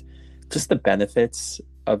and just the benefits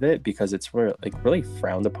of it, because it's really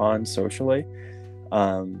frowned upon socially.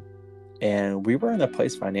 And we were in a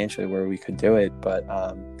place financially where we could do it, but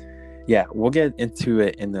we'll get into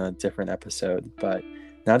it in a different episode. But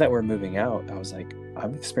now that we're moving out, I was like,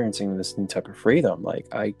 I'm experiencing this new type of freedom.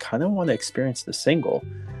 Like, I kind of want to experience the single,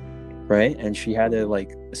 right? And she had to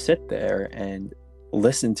like sit there and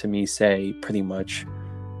listen to me say pretty much,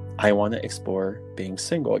 I want to explore being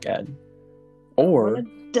single again. Or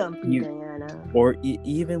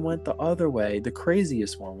even went the other way. The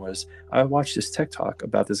craziest one was, I watched this TikTok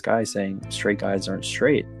about this guy saying straight guys aren't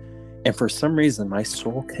straight. And for some reason, my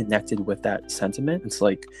soul connected with that sentiment. It's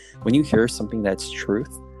like when you hear something that's truth,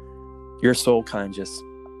 your soul kind of just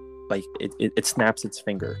like it snaps its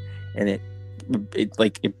finger, and it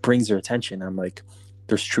brings your attention. I'm like,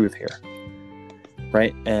 there's truth here,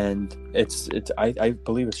 right? And I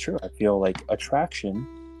believe it's true. I feel like attraction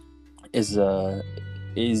isn't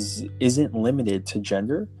limited to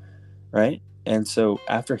gender, right? And so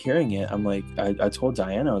after hearing it, I'm like, I told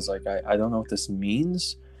Diana, I was like, I don't know what this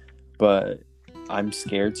means, but I'm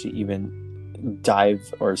scared to even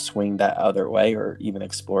dive or swing that other way or even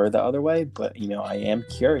explore the other way. But I am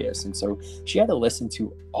curious, and so she had to listen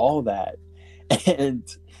to all that and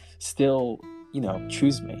still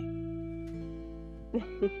choose me.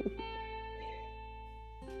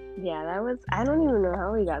 Yeah, I don't even know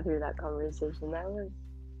how we got through that conversation. That was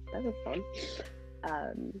fun.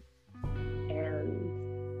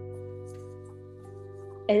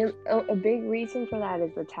 And a big reason for that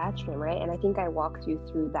is attachment, right? And I think I walked you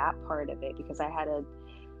through that part of it because I had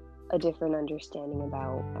a different understanding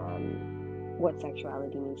about what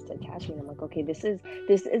sexuality means to attachment. I'm like, okay, this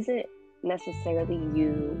isn't necessarily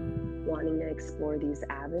you wanting to explore these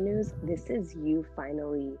avenues. This is you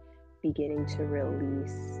finally beginning to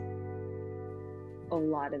release a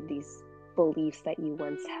lot of these beliefs that you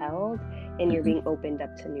once held, and you're being opened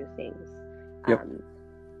up to new things. Yep.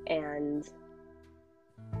 And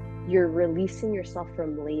you're releasing yourself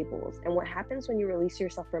from labels. And what happens when you release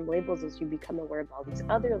yourself from labels is you become aware of all these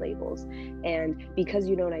other labels. And because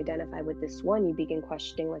you don't identify with this one, you begin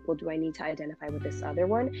questioning, like, well, do I need to identify with this other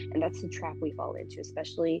one? And that's the trap we fall into,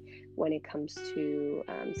 especially when it comes to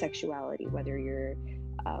sexuality, whether you're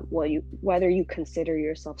whether you consider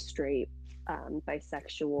yourself straight,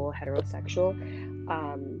 bisexual, heterosexual,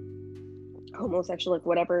 homosexual, like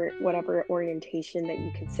whatever orientation that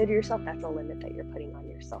you consider yourself, that's a limit that you're putting on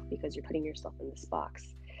yourself, because you're putting yourself in this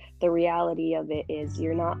box. The reality of it is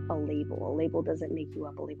you're not a label. A label doesn't make you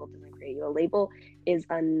up. A label doesn't create you. A label is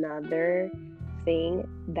another thing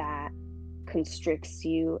that constricts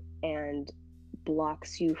you and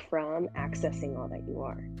blocks you from accessing all that you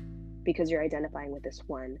are, because you're identifying with this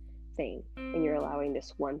one thing, and you're allowing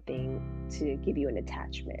this one thing to give you an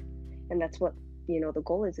attachment. And that's what, the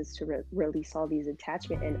goal is to release all these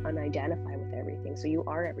attachment and unidentify with everything. So you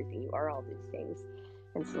are everything. You are all these things.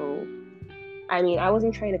 And so, I mean, I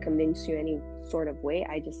wasn't trying to convince you any sort of way.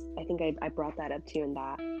 I think I brought that up to you, and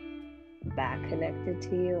that connected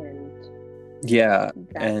to you, and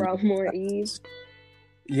that brought more ease.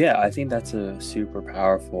 Yeah, I think that's a super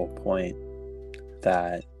powerful point,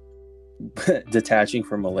 that detaching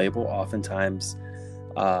from a label oftentimes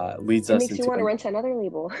leads us into... It makes you want to run to another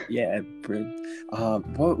label. Yeah.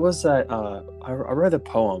 What was that? I read a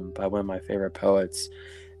poem by one of my favorite poets,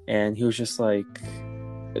 and he was just like...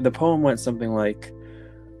 The poem went something like,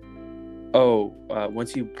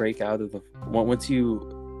 once you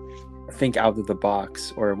think out of the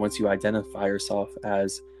box, or once you identify yourself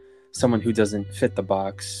as someone who doesn't fit the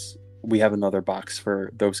box, we have another box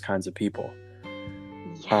for those kinds of people.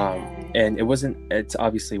 And it's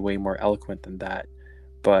obviously way more eloquent than that,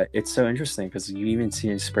 but it's so interesting, because you even see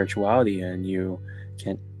in spirituality, and you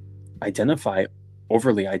can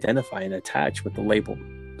overly identify and attach with the label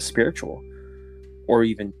spiritual, or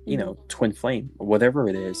even, twin flame, whatever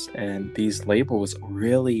it is. And these labels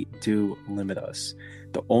really do limit us.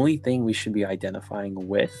 The only thing we should be identifying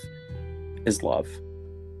with is love.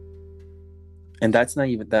 And that's not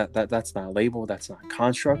even that's not a label, that's not a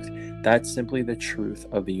construct. That's simply the truth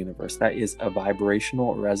of the universe. That is a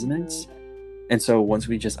vibrational resonance. And so once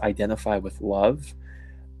we just identify with love,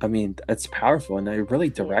 I mean, it's powerful, and it really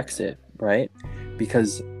directs it, right?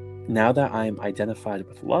 Because now that I'm identified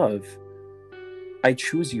with love, I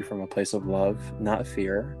choose you from a place of love, not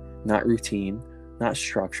fear, not routine, not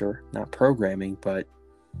structure, not programming, but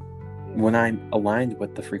when I'm aligned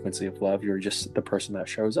with the frequency of love, you're just the person that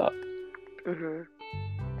shows up. Mm-hmm.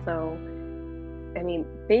 So, I mean,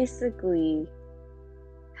 basically,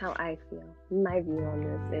 how I feel, my view on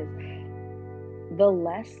this is, the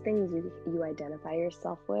less things you identify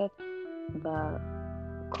yourself with, the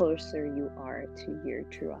closer you are to your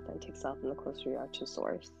true authentic self, and the closer you are to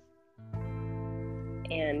source.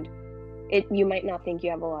 And you might not think you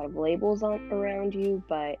have a lot of labels around you,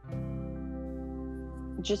 but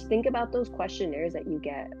just think about those questionnaires that you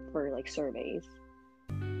get for like surveys.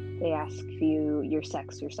 They ask you your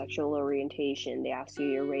sex, your sexual orientation. They ask you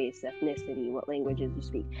your race, ethnicity, what languages you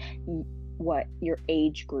speak, what your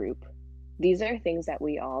age group. These are things that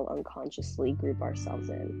we all unconsciously group ourselves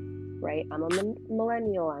in, right? I'm a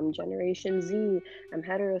millennial, I'm Generation Z, I'm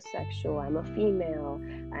heterosexual, I'm a female,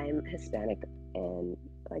 I'm Hispanic, and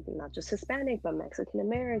like not just Hispanic, but Mexican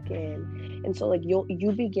American. And so like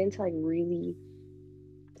you begin to like really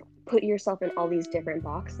put yourself in all these different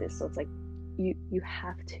boxes. So it's like you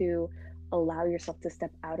have to allow yourself to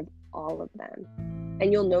step out of all of them.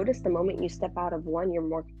 And you'll notice the moment you step out of one,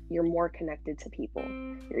 you're more connected to people.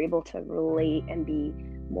 You're able to relate and be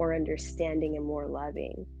more understanding and more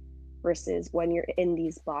loving. Versus when you're in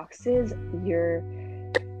these boxes, you're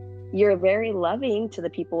very loving to the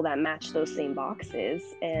people that match those same boxes,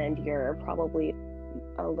 and you're probably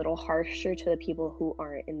a little harsher to the people who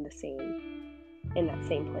aren't in that same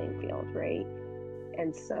playing field, right?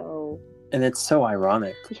 And it's so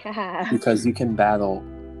ironic. Yeah. Because you can battle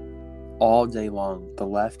all day long. The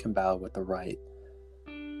left can battle with the right.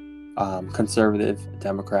 Conservative,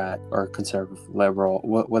 Democrat, or conservative, liberal,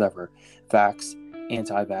 whatever. Vax,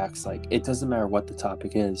 anti-vax, like it doesn't matter what the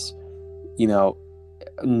topic is.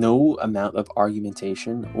 No amount of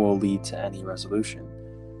argumentation will lead to any resolution.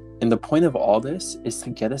 And the point of all this is to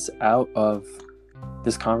get us out of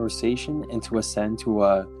this conversation and to ascend to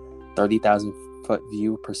a 30,000 foot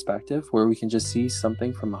view perspective, where we can just see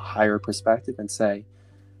something from a higher perspective and say,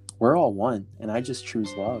 we're all one, and I just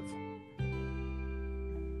choose love.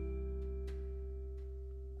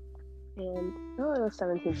 And it was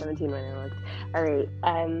 17:17 when I looked. All right.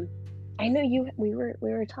 I know we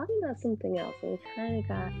were talking about something else, and we kind of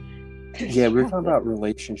got... Yeah, we were talking about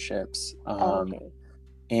relationships. Okay.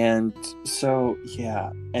 And so,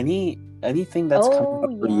 yeah, anything that's coming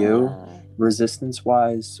up for you,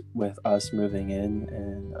 resistance-wise, with us moving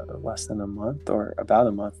in less than a month, or about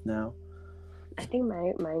a month now? I think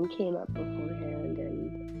mine came up beforehand,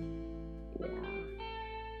 and yeah.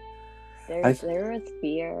 there was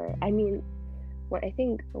fear. I mean, I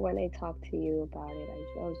think when I talked to you about it,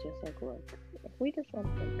 I was just like, look, if we just want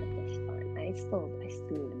to break up, that's fine. I still need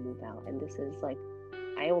to move out, and this is like,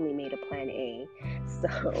 I only made a plan A,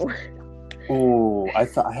 so. Oh,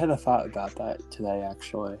 I had a thought about that today,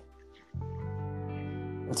 actually.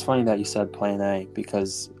 It's funny that you said plan A,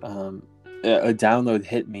 because a download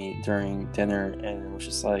hit me during dinner, and it was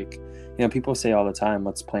just like, people say all the time,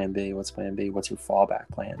 what's plan B? What's plan B? What's your fallback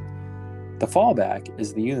plan? The fallback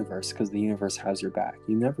is the universe, because the universe has your back.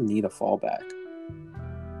 You never need a fallback.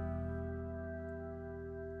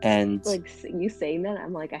 And like, you saying that,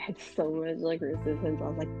 I'm like, I had so much like resistance. I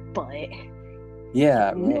was like, but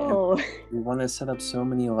yeah, no. right. We want to set up so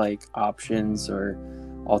many like options or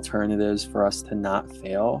alternatives for us to not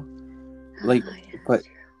fail. Like, but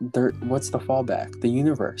what's the fallback? The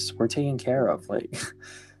universe. We're taken care of. Like.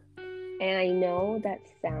 And I know that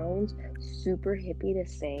sounds super hippie to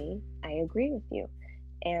say. I agree with you.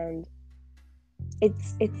 And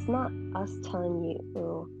it's not us telling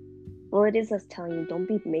you, well, it is us telling you, don't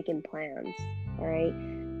be making plans, all right?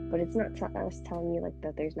 But it's not us telling you like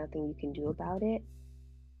that there's nothing you can do about it.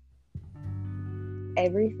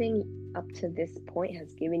 Everything up to this point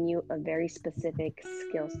has given you a very specific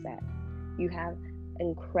skill set. You have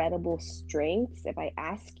incredible strengths. If I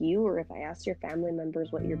ask you, or if I ask your family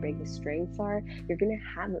members what your biggest strengths are, you're gonna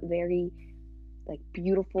have very like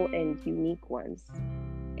beautiful and unique ones.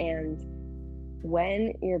 And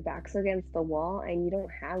when your back's against the wall and you don't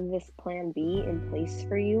have this plan B in place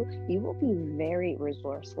for you, you will be very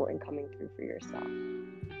resourceful in coming through for yourself.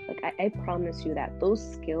 Like I promise you that those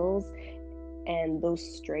skills and those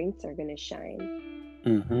strengths are gonna shine.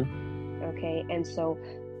 Mm-hmm. Okay, and so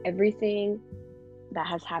everything that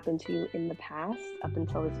has happened to you in the past up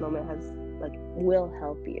until this moment will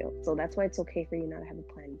help you. So that's why it's okay for you not to have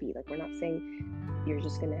a plan B. Like, we're not saying you're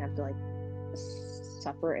just gonna have to like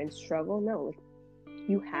suffer and struggle. No, like,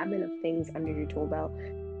 you have enough things under your tool belt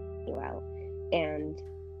to go out. And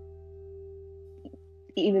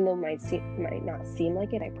even though it might not seem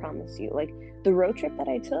like it, I promise you, like the road trip that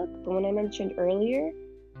I took, the one I mentioned earlier,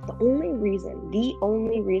 the only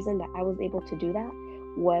reason that I was able to do that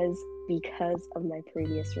was because of my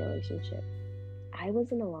previous relationship. I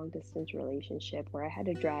was in a long distance relationship where I had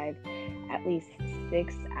to drive at least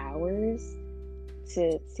 6 hours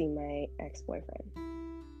to see my ex-boyfriend.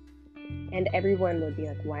 And everyone would be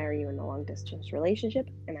like, why are you in a long distance relationship?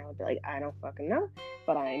 And I would be like, I don't fucking know,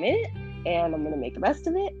 but I'm in it and I'm gonna make the best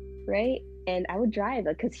of it, right? And I would drive,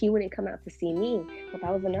 like, because he wouldn't come out to see me. But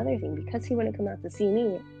that was another thing. Because he wouldn't come out to see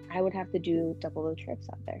me, I would have to do double the trips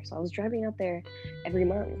out there. So I was driving out there every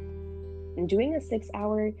month. And doing a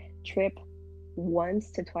 6-hour trip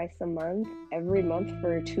once to twice a month, every month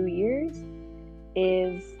for 2 years,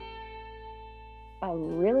 is a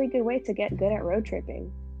really good way to get good at road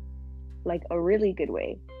tripping. Like, a really good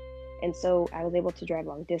way. And so I was able to drive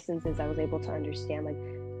long distances. I was able to understand like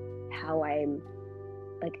how I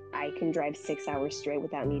can drive 6 hours straight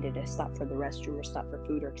without needing to stop for the restroom or stop for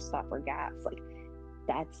food or stop for gas. Like,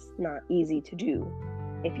 that's not easy to do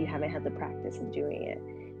if you haven't had the practice of doing it.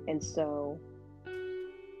 And so,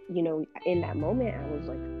 in that moment, I was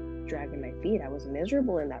like dragging my feet. I was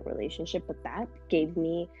miserable in that relationship, but that gave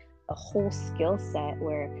me a whole skill set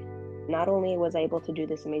where not only was I able to do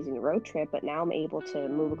this amazing road trip, but now I'm able to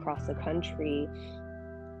move across the country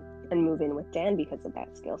and move in with Dan because of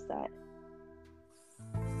that skill set.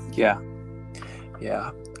 Yeah.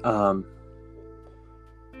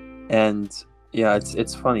 And yeah,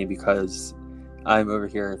 it's funny because I'm over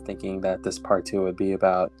here thinking that this part 2 would be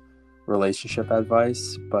about relationship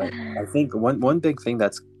advice, but I think one big thing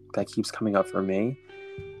that keeps coming up for me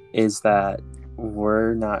is that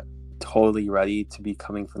we're not totally ready to be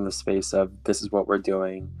coming from the space of, this is what we're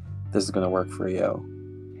doing, this is going to work for you.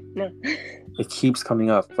 No. It keeps coming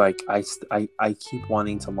up. Like I keep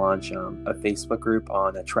wanting to launch a Facebook group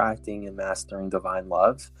on attracting and mastering divine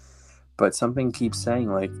love, but something keeps saying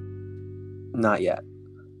like, not yet.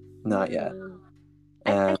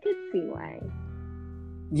 I could see why.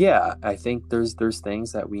 Yeah, I think there's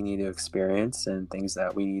things that we need to experience and things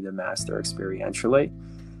that we need to master experientially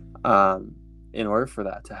in order for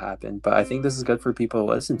that to happen. But I think this is good for people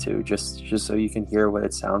to listen to, just so you can hear what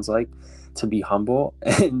it sounds like to be humble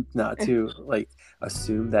and not to like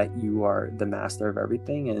assume that you are the master of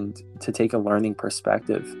everything, and to take a learning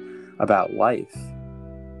perspective about life,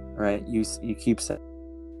 right? You keep saying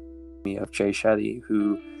me of Jay Shetty,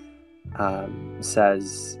 who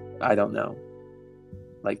says, I don't know.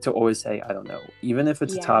 Like, to always say, I don't know. Even if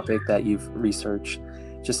it's a topic that you've researched,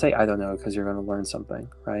 just say, I don't know, because you're going to learn something,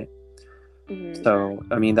 right? Mm-hmm. So,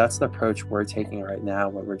 I mean, that's the approach we're taking right now,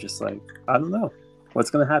 where we're just like, I don't know what's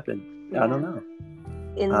going to happen. Yeah. I don't know.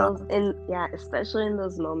 Especially in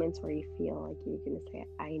those moments where you feel like you're gonna say,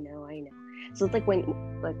 I know. So it's like when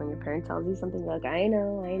your parent tells you something, like, I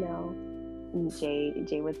know. And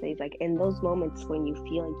Jay would say, like, in those moments when you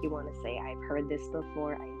feel like you want to say, I've heard this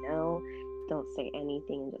before, I know, don't say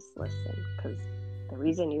anything and just listen, because the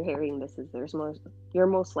reason you're hearing this is you're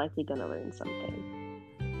most likely gonna learn something.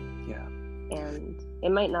 Yeah. And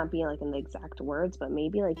it might not be like in the exact words, but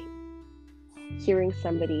maybe like hearing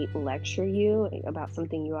somebody lecture you about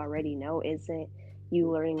something you already know isn't you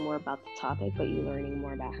learning more about the topic, but you learning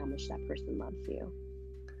more about how much that person loves you.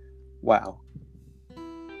 Wow.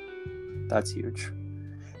 That's huge.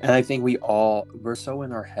 And I think we're so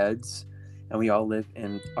in our heads, and we all live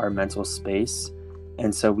in our mental space.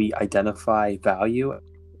 And so we identify value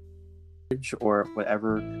or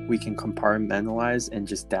whatever we can compartmentalize and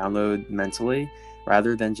just download mentally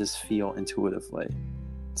rather than just feel intuitively.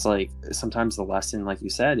 It's like sometimes the lesson, like you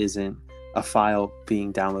said, isn't a file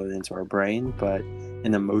being downloaded into our brain, but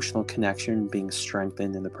an emotional connection being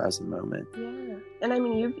strengthened in the present moment. Yeah. And I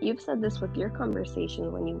mean, you've said this with your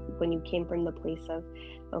conversation when you came from the place of,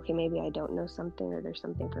 okay, maybe I don't know something or there's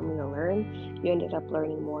something for me to learn. You ended up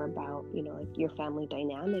learning more about, like your family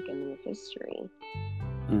dynamic and your history.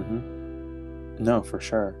 Mm-hmm. No, for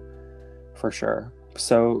sure.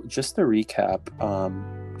 So just to recap,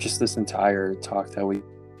 just this entire talk that we,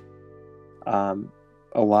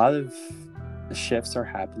 a lot of shifts are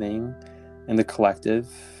happening in the collective.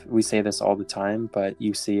 We say this all the time, but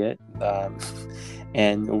you see it,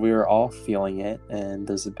 and we're all feeling it. And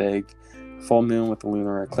there's a big full moon with the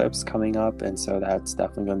lunar eclipse coming up, and so that's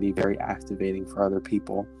definitely going to be very activating for other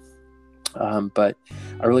people. But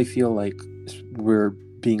I really feel like we're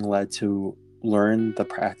being led to learn the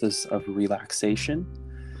practice of relaxation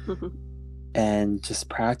and just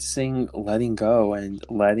practicing letting go and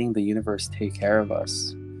letting the universe take care of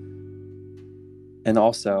us. And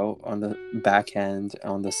also on the back end,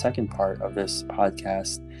 on the second part of this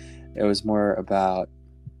podcast, it was more about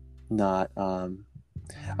not, I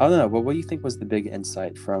don't know, but what do you think was the big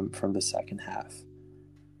insight from the second half?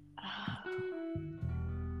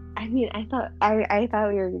 I mean, I thought we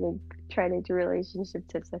were gonna try to do relationship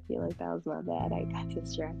tips. I feel like that was my bad. I got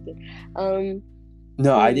distracted.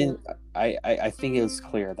 No, I didn't. I think it was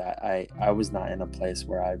clear that I was not in a place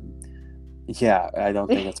where I don't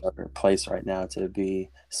think it's our place right now to be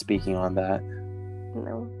speaking on that.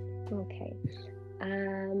 No. Okay.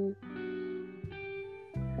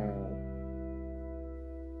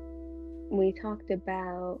 We talked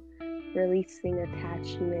about releasing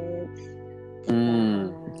attachments.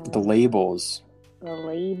 The labels.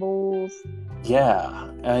 Yeah,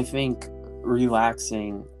 and I think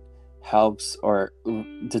relaxing helps, or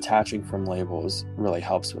detaching from labels really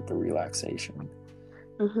helps with the relaxation.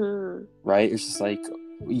 Mm-hmm. Right? It's just like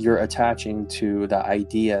you're attaching to the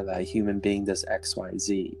idea that a human being does X, Y,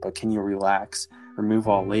 Z, but can you relax, remove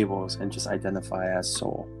all labels, and just identify as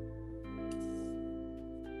soul?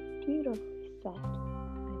 Beautifully said.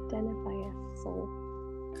 Identify as soul.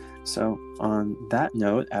 So on that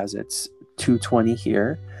note, as it's 2:20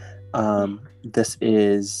 here, this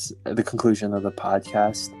is the conclusion of the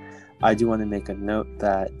podcast. I do want to make a note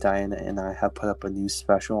that Diana and I have put up a new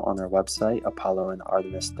special on our website,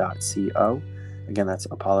 apolloandartemis.co. Again, that's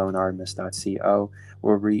apolloandartemis.co,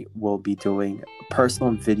 where we will be doing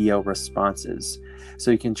personal video responses. So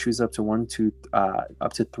you can choose up to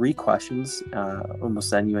 3 questions. We'll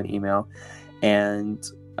send you an email, and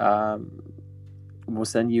we'll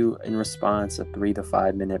send you in response a 3 to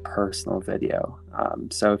 5 minute personal video.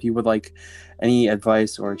 So if you would like any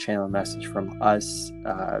advice or channel message from us,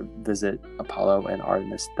 visit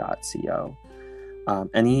apolloandartemis.co.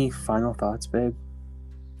 Any final thoughts, babe?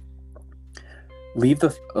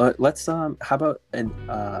 Let's how about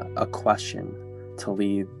a question to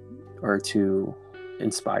lead or to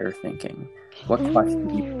inspire thinking. What question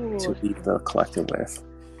do you to leave the collective with?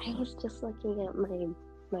 I was just looking at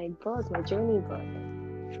my book, my journey book.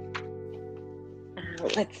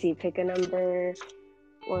 Let's see, pick a number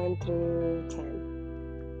 1 through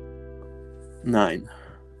 10. 9.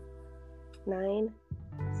 9.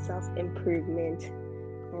 Self-improvement.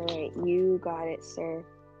 All right, you got it, sir.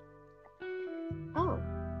 Oh,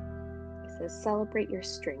 it says celebrate your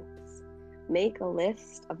strengths. Make a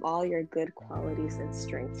list of all your good qualities and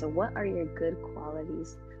strengths. So what are your good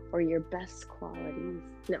qualities or your best qualities?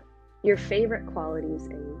 No, your favorite qualities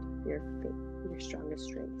and your strongest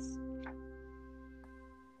strengths.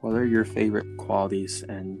 What are your favorite qualities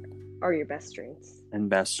or your best strengths? And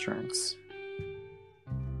best strengths.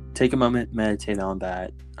 take a moment, meditate on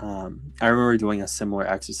that. I remember doing a similar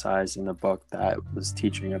exercise in a book that was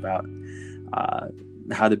teaching about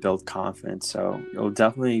how to build confidence. So it'll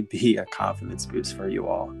definitely be a confidence boost for you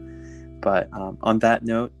all. But on that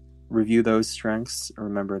note, review those strengths.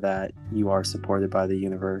 Remember that you are supported by the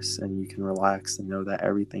universe, and you can relax and know that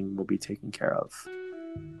everything will be taken care of.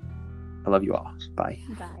 I love you all. Bye.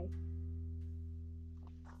 Bye.